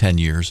for 10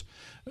 years,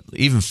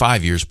 even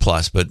 5 years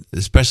plus, but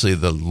especially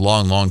the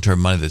long-term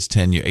money that's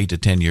 8 to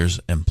 10 years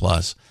and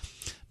plus.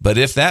 But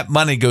if that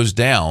money goes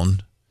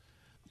down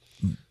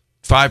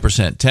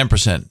 5%,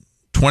 10%,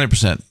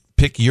 20%,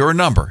 pick your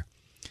number.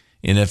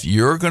 And if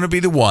you're going to be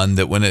the one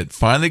that when it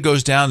finally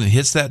goes down and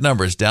hits that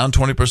number, it's down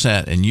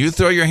 20%, and you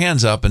throw your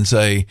hands up and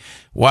say,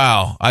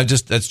 wow,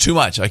 that's too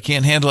much. I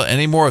can't handle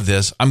any more of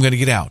this. I'm going to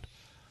get out.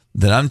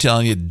 Then I'm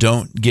telling you,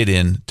 don't get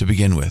in to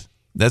begin with.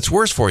 That's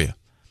worse for you.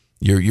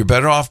 You're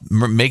better off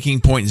making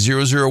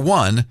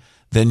 0.001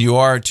 than you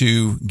are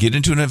to get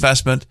into an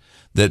investment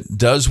that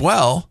does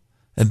well,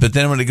 but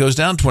then when it goes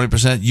down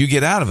 20%, you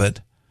get out of it.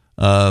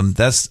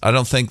 I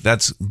don't think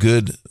that's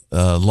good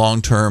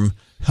long-term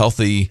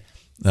healthy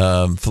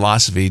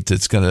philosophy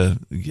that's going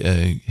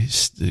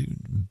to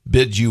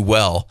bid you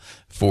well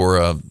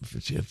for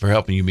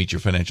helping you meet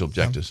your financial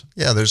objectives.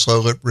 Yeah, there's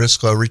low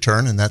risk, low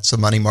return, and that's the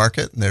money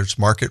market. And there's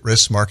market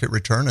risk, market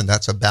return, and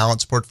that's a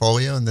balanced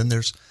portfolio. And then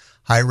there's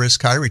high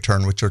risk, high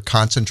return, which are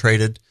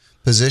concentrated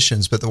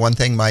positions. But the one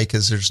thing, Mike,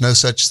 is there's no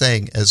such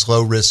thing as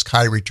low risk,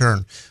 high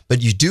return.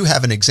 But you do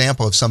have an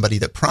example of somebody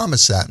that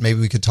promised that. Maybe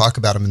we could talk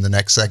about him in the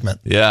next segment.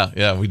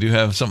 Yeah, we do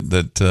have some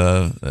that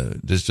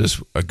is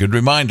just a good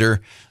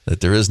reminder that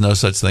there is no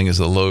such thing as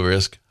a low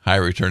risk, high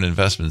return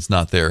investment. It's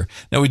not there.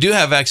 Now, we do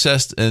have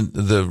access, and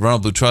the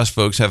Ronald Blue Trust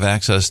folks have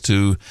access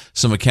to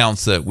some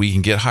accounts that we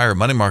can get higher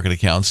money market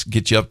accounts,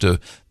 get you up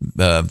to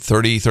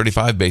 30,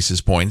 35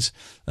 basis points.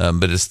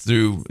 But it's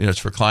through, it's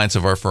for clients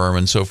of our firm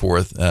and so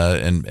forth.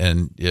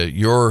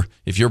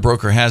 If your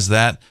broker has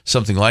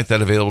something like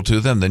that available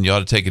to them, then you ought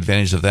to take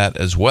advantage of that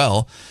as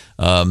well.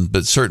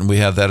 But certainly we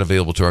have that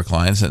available to our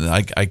clients. And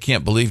I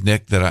can't believe,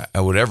 Nick, that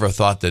I would ever have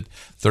thought that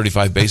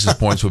 35 basis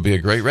points would be a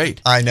great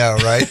rate. I know,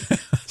 right?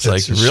 It's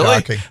like, really?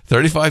 Shocking.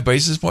 35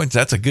 basis points?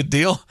 That's a good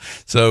deal.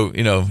 So,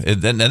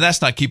 and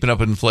that's not keeping up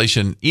with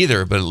inflation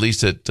either, but at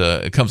least it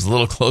comes a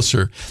little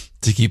closer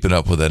to keeping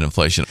up with that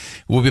inflation.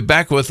 We'll be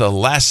back with the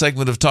last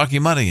segment of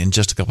Talking Money in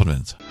just a couple of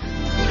minutes.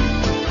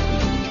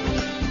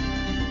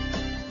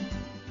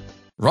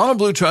 Ronald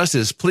Blue Trust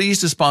is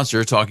pleased to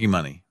sponsor Talking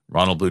Money.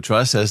 Ronald Blue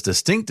Trust has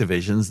distinct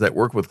divisions that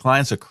work with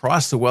clients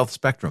across the wealth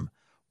spectrum.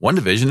 One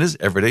division is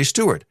Everyday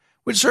Steward,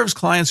 which serves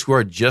clients who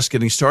are just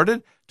getting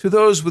started to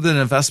those with an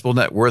investable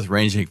net worth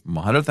ranging from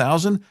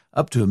 $100,000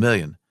 up to $1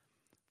 million.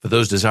 For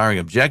those desiring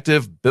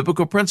objective,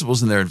 biblical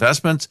principles in their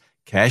investments,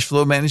 cash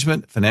flow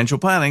management, financial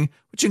planning,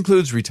 which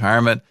includes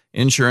retirement,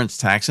 insurance,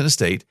 tax, and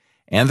estate,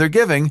 and their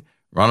giving,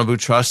 Ronald Blue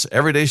Trust's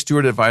Everyday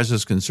Steward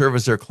advisors can serve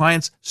as their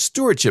clients'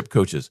 stewardship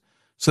coaches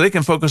so they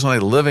can focus on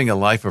living a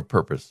life of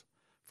purpose.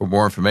 For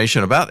more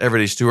information about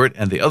Everyday Steward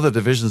and the other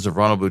divisions of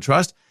Ronald Blue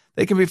Trust,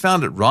 they can be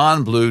found at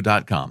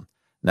ronblue.com.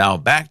 Now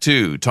back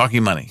to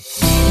Talking Money.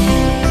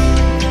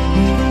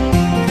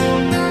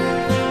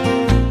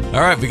 All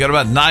right, we got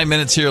about 9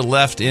 minutes here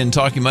left in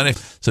Talking Money.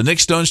 So Nick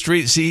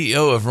Stonestreet,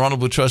 CEO of Ronald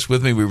Blue Trust,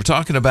 with me. We were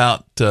talking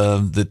about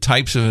the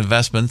types of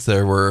investments.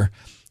 There were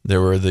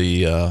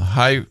the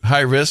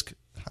high risk,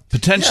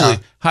 potentially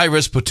high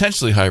risk,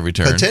 potentially high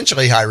return.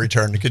 Potentially high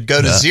return. It could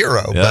go to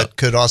zero, but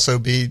could also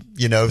be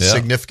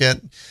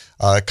significant.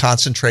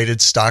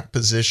 Concentrated stock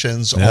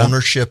positions,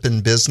 ownership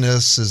in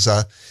business is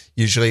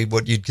usually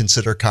what you'd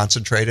consider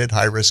concentrated,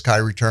 high risk, high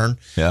return.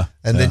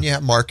 And then you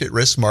have market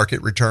risk,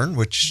 market return,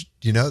 which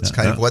it's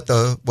kind of what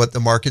the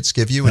markets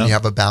give you when you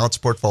have a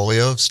balanced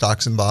portfolio of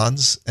stocks and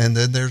bonds. And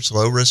then there's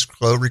low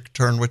risk, low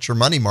return, which are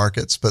money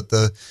markets. But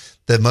the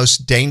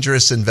most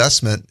dangerous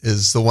investment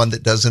is the one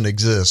that doesn't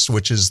exist,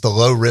 which is the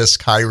low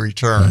risk, high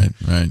return.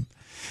 Right.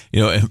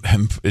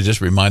 And it just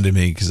reminded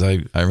me because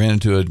I ran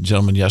into a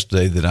gentleman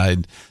yesterday that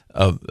I'd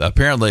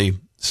apparently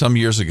some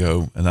years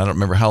ago, and I don't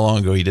remember how long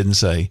ago, he didn't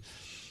say,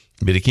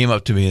 but he came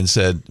up to me and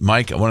said,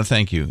 "Mike, I want to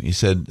thank you." He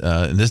said,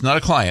 and this is not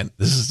a client.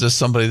 This is just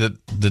somebody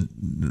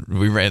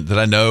that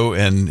I know,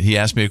 and he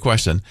asked me a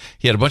question.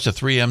 He had a bunch of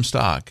 3M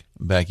stock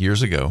back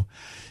years ago,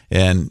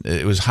 and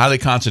it was highly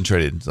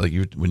concentrated. Like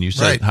when you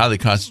said highly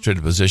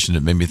concentrated position,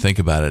 it made me think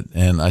about it.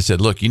 And I said,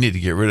 "Look, you need to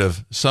get rid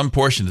of some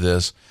portion of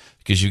this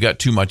because you got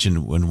too much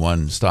in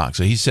one stock."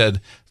 So he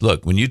said,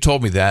 "Look, when you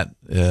told me that,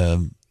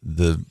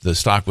 the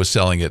stock was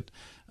selling at,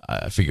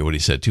 I forget what he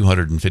said,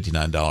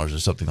 $259 or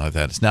something like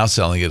that. It's now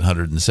selling at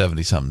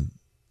 $170-something.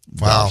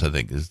 Wow. I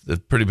think is a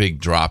pretty big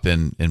drop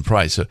in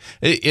price. So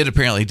it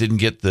apparently didn't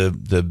get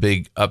the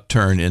big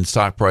upturn in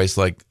stock price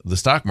like the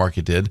stock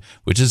market did,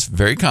 which is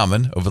very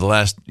common over the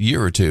last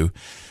year or two.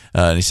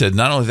 And he said,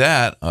 not only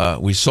that,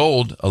 we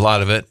sold a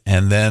lot of it,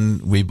 and then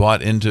we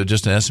bought into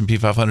just an S&P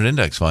 500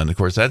 index fund. Of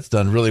course, that's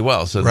done really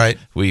well. So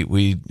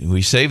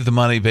we saved the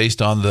money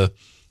based on the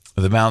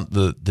amount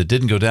that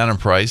didn't go down in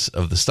price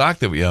of the stock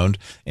that we owned,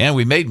 and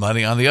we made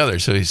money on the other.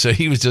 So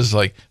he was just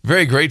like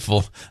very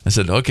grateful. I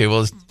said, okay,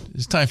 well,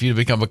 it's time for you to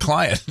become a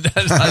client.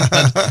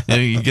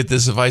 You get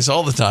this advice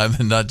all the time,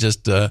 and not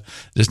just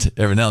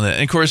every now and then.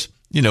 And of course,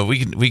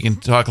 we can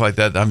talk like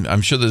that.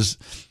 I'm sure there's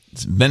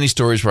many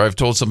stories where I've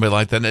told somebody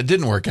like that and it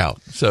didn't work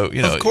out. So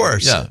of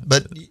course,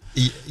 But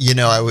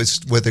I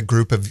was with a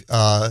group of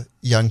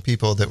young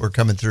people that were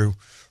coming through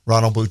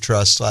Ronald Blue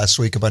Trust last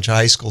week, a bunch of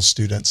high school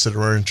students that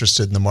were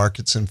interested in the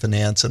markets and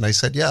finance. And I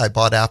said, I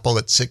bought Apple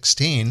at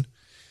 16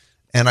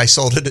 and I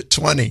sold it at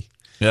 20.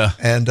 Yeah.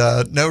 And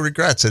no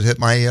regrets. It hit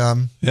my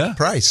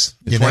price.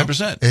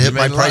 20%. It hit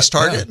my price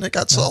target and it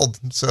got sold.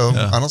 So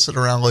I don't sit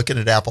around looking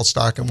at Apple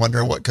stock and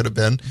wondering what could have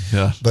been.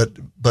 Yeah.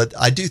 But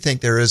I do think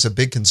there is a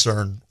big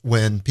concern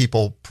when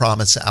people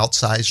promise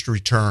outsized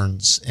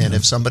returns. And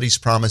if somebody's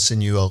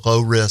promising you a low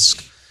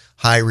risk,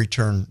 high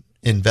return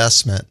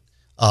investment,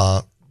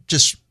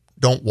 just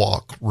don't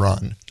walk,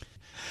 run.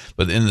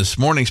 But in this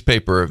morning's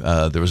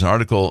paper, there was an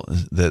article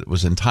that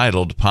was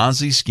entitled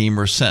 "Ponzi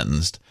Schemer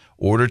Sentenced,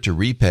 Ordered to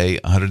Repay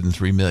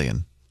 $103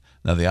 Million."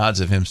 Now, the odds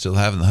of him still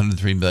having the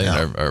 $103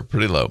 million are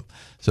pretty low.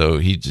 So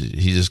he's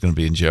just going to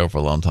be in jail for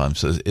a long time.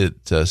 So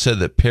it said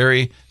that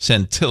Perry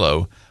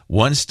Santillo,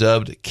 once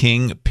dubbed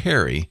King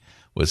Perry,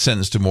 was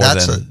sentenced to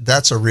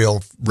that's a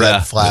real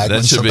red flag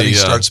when somebody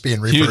starts being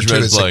referred to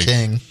as a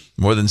king.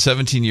 More than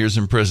 17 years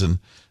in prison.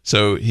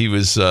 So he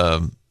was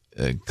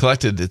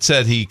collected. It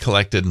said he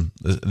collected,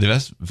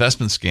 the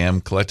investment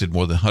scam collected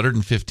more than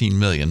 $115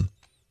 million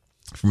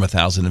from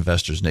 1,000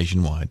 investors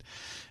nationwide.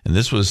 And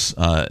this was,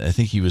 I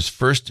think he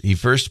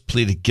first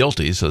pleaded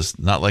guilty. So it's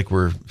not like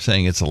we're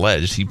saying it's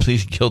alleged. He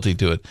pleaded guilty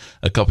to it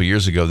a couple of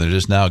years ago. They're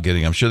just now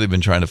I'm sure they've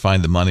been trying to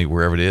find the money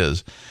wherever it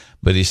is.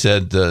 But he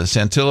said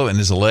Santillo and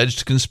his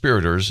alleged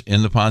conspirators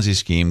in the Ponzi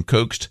scheme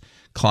coaxed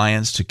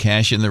clients to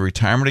cash in their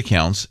retirement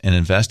accounts and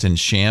invest in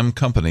sham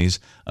companies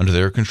under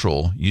their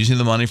control, using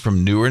the money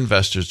from newer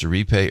investors to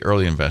repay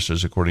early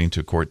investors, according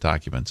to court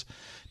documents.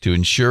 To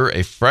ensure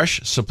a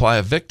fresh supply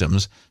of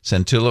victims,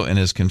 Santillo and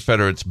his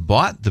confederates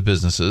bought the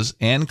businesses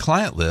and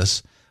client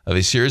lists of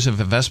a series of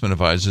investment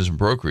advisors and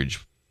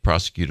brokerage,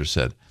 prosecutors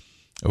said.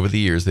 Over the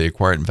years, they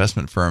acquired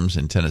investment firms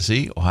in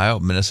Tennessee, Ohio,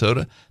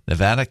 Minnesota,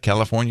 Nevada,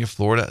 California,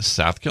 Florida,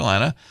 South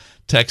Carolina,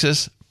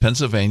 Texas,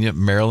 Pennsylvania,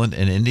 Maryland,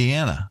 and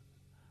Indiana.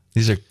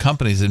 These are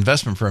companies,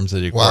 investment firms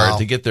that he acquired Wow.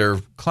 to get their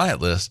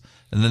client list,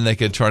 and then they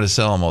could try to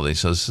sell them all these.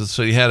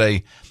 So he had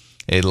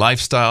a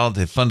lifestyle.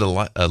 They fund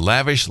a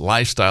lavish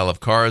lifestyle of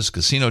cars,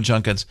 casino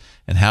junkets,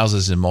 and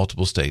houses in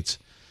multiple states.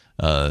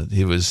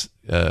 There was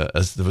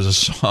a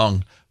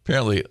song,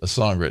 apparently a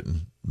song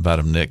written about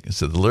him, Nick. It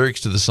said the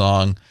lyrics to the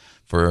song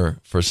for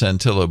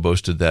Santillo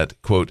boasted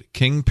that, quote,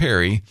 King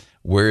Perry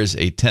wears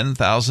a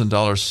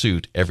 $10,000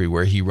 suit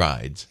everywhere he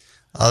rides.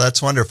 Oh,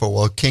 that's wonderful.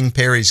 Well, King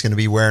Perry's going to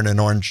be wearing an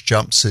orange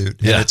jumpsuit,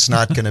 and Yeah. it's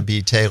not going to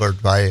be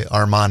tailored by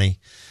Armani.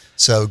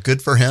 So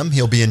good for him.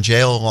 He'll be in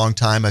jail a long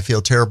time. I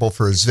feel terrible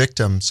for his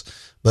victims,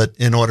 but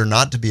in order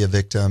not to be a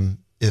victim,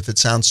 if it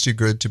sounds too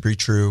good to be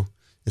true,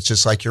 it's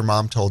just like your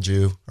mom told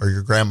you or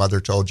your grandmother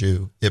told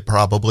you, it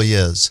probably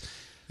is.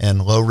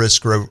 And low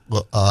risk,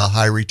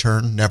 high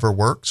return never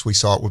works. We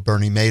saw it with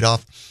Bernie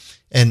Madoff.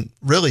 And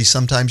really,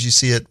 sometimes you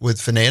see it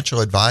with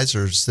financial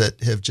advisors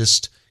that have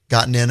just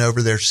gotten in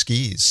over their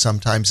skis.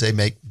 Sometimes they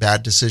make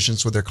bad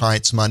decisions with their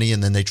clients' money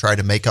and then they try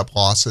to make up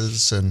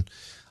losses. And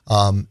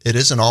it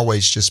isn't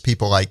always just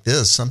people like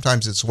this.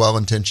 Sometimes it's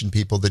well-intentioned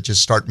people that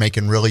just start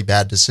making really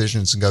bad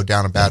decisions and go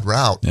down a bad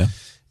route. Yeah.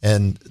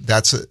 And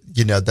that's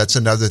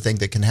another thing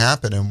that can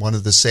happen. And one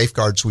of the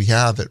safeguards we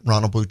have at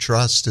Ronald Blue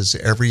Trust is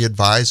every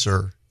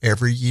advisor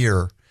every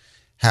year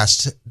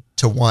has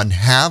to one,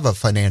 have a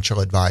financial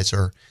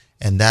advisor,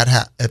 and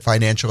that a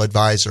financial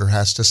advisor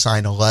has to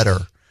sign a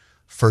letter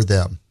for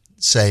them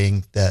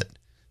saying that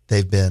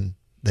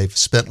they've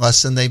spent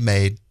less than they've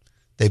made,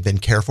 they've been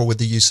careful with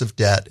the use of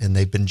debt, and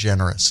they've been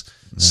generous.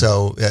 Mm-hmm.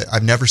 So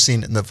I've never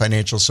seen it in the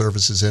financial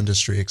services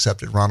industry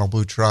except at Ronald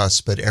Blue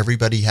Trust, but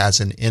everybody has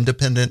an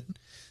independent,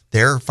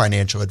 their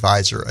financial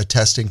advisor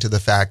attesting to the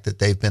fact that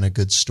they've been a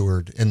good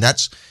steward. And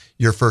that's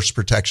your first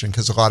protection,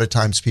 because a lot of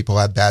times people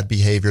have bad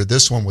behavior.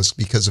 This one was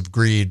because of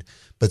greed,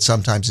 but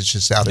sometimes it's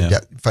just out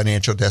of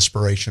financial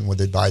desperation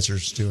with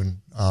advisors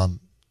doing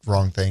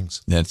wrong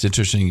things. Yeah, it's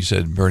interesting you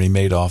said Bernie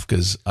Madoff,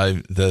 because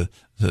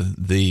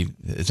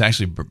it's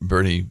actually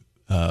Bernie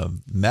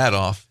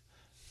Madoff,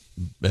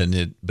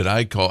 but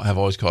I have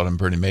always called him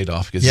Bernie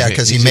Madoff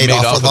because he made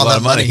off with all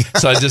that money.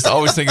 So I just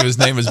always think of his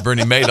name as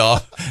Bernie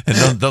Madoff,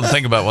 and don't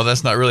think about, well,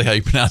 that's not really how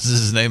he pronounces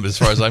his name as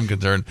far as I'm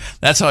concerned.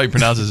 That's how he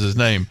pronounces his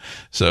name.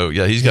 So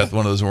yeah, he's got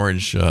one of those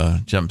orange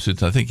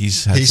jumpsuits. I think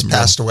he's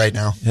passed away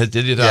now. Did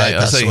he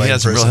die? I say he had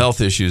some real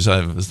health issues.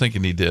 I was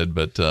thinking he did,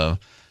 but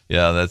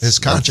yeah, that's his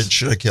conscience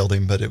should have killed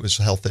him, but it was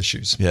health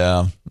issues.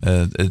 Yeah,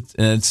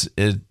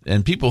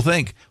 and people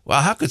think,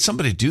 well, how could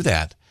somebody do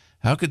that?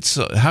 How could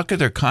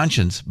their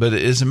conscience? But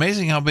it's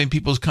amazing how many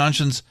people's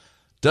conscience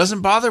doesn't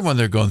bother when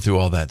they're going through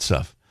all that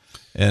stuff,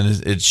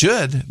 and it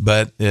should,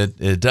 but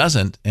it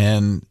doesn't.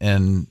 And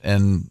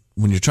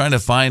when you're trying to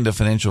find a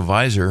financial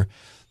advisor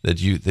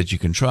that you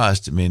can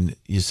trust, I mean,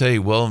 you say,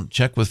 well,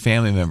 check with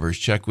family members,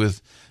 check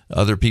with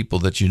other people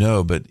that you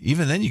know, but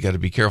even then you got to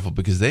be careful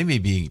because they may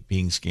be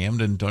being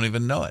scammed and don't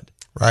even know it.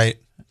 Right.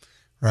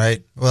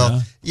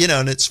 Well,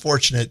 and it's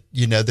fortunate,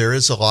 there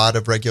is a lot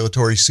of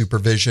regulatory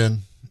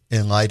supervision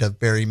in light of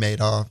Bernie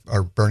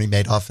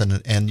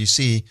Madoff, and you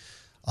see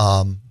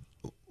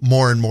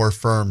more and more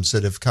firms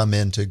that have come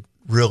into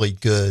really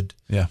good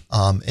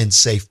and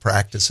safe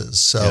practices.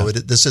 So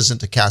this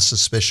isn't to cast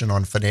suspicion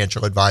on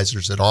financial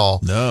advisors at all.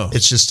 No.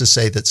 It's just to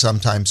say that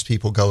sometimes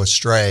people go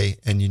astray,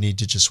 and you need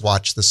to just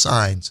watch the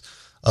signs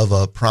of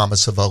a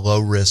promise of a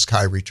low-risk,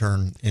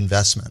 high-return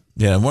investment.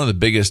 Yeah, and one of the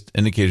biggest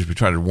indicators we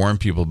try to warn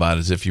people about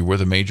is if you're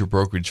with a major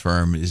brokerage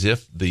firm, is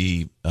if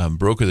the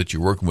broker that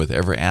you're working with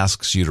ever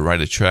asks you to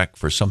write a check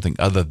for something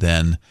other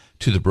than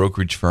to the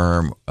brokerage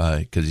firm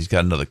because he's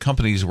got another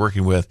company he's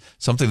working with,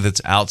 something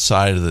that's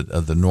outside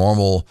of the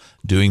normal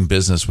doing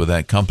business with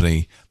that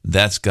company,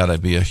 that's got to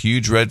be a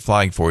huge red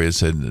flag for you.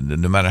 So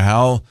no matter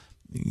how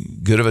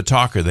good of a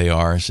talker they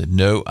are, said,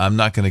 no, I'm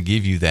not going to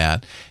give you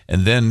that.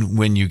 And then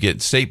when you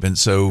get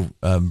statements, so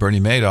Bernie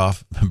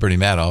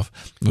Madoff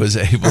was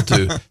able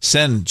to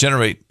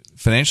generate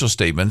financial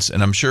statements,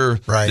 and I'm sure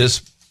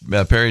this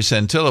Perry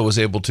Santillo was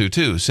able to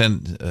too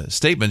send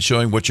statements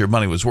showing what your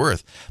money was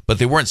worth, but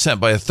they weren't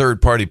sent by a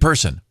third party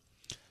person.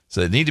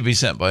 So they need to be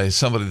sent by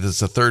somebody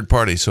that's a third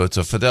party. So it's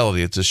a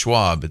Fidelity, it's a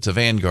Schwab, it's a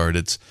Vanguard,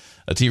 it's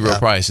a T. Rowe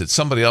Price, it's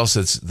somebody else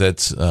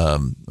that's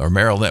or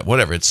Merrill Lynch,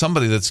 whatever. It's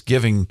somebody that's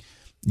giving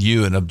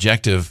you an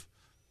objective,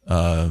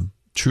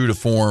 true to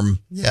form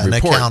report. And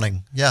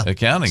accounting.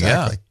 Accounting,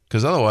 exactly.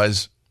 Because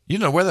otherwise, you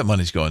know where that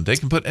money's going. They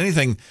can put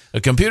anything.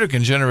 A computer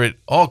can generate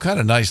all kind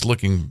of nice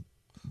looking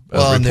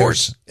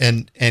reports.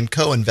 And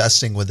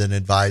co-investing with an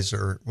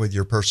advisor, with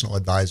your personal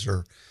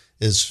advisor,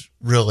 is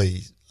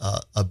really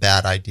a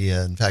bad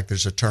idea. In fact,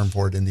 there's a term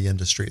for it in the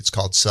industry. It's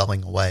called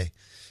selling away,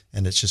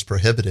 and it's just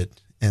prohibited.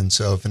 And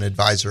so if an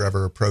advisor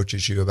ever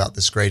approaches you about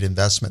this great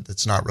investment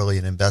that's not really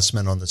an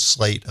investment on the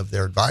slate of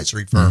their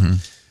advisory firm,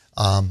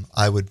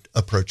 I would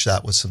approach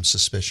that with some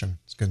suspicion,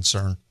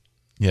 concern.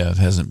 Yeah, it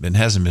hasn't been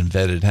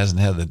vetted. It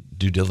hasn't had the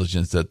due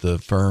diligence that the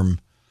firm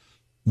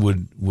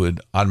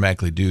would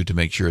automatically do to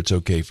make sure it's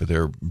okay for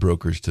their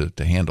brokers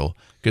to handle?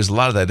 Because a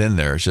lot of that in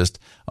there is just,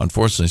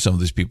 unfortunately, some of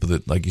these people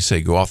that, like you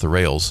say, go off the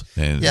rails.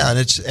 And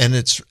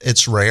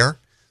it's rare,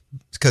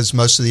 because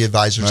most of the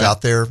advisors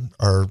out there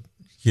are,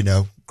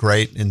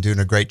 great and doing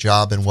a great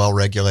job and well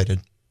regulated.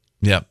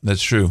 Yeah,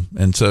 that's true.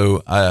 And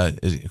so,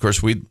 of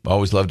course, we'd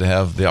always love to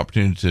have the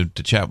opportunity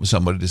to chat with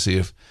somebody to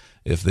see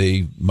if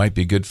they might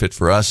be a good fit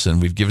for us.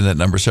 And we've given that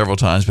number several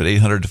times, but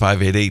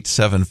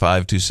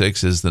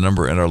 800-588-7526 is the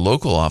number in our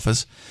local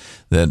office.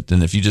 And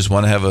if you just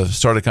want to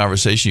start a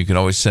conversation, you can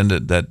always send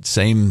it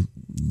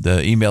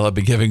the email I've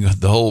been giving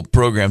the whole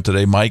program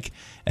today,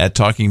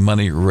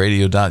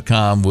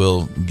 Mike@talkingmoneyradio.com,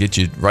 will get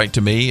you right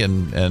to me.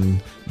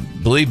 And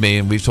believe me,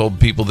 and we've told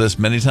people this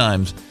many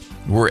times,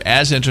 we're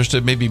as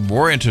interested, maybe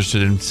more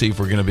interested in see if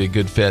we're going to be a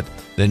good fit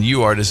than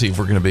you are to see if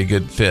we're going to be a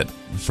good fit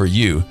for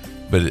you.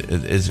 But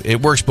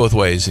it works both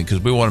ways, because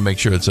we want to make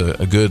sure it's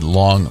a good,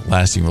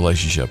 long-lasting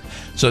relationship.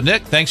 So,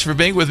 Nick, thanks for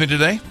being with me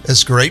today.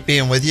 It's great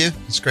being with you.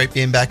 It's great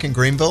being back in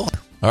Greenville.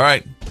 All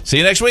right. See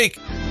you next week.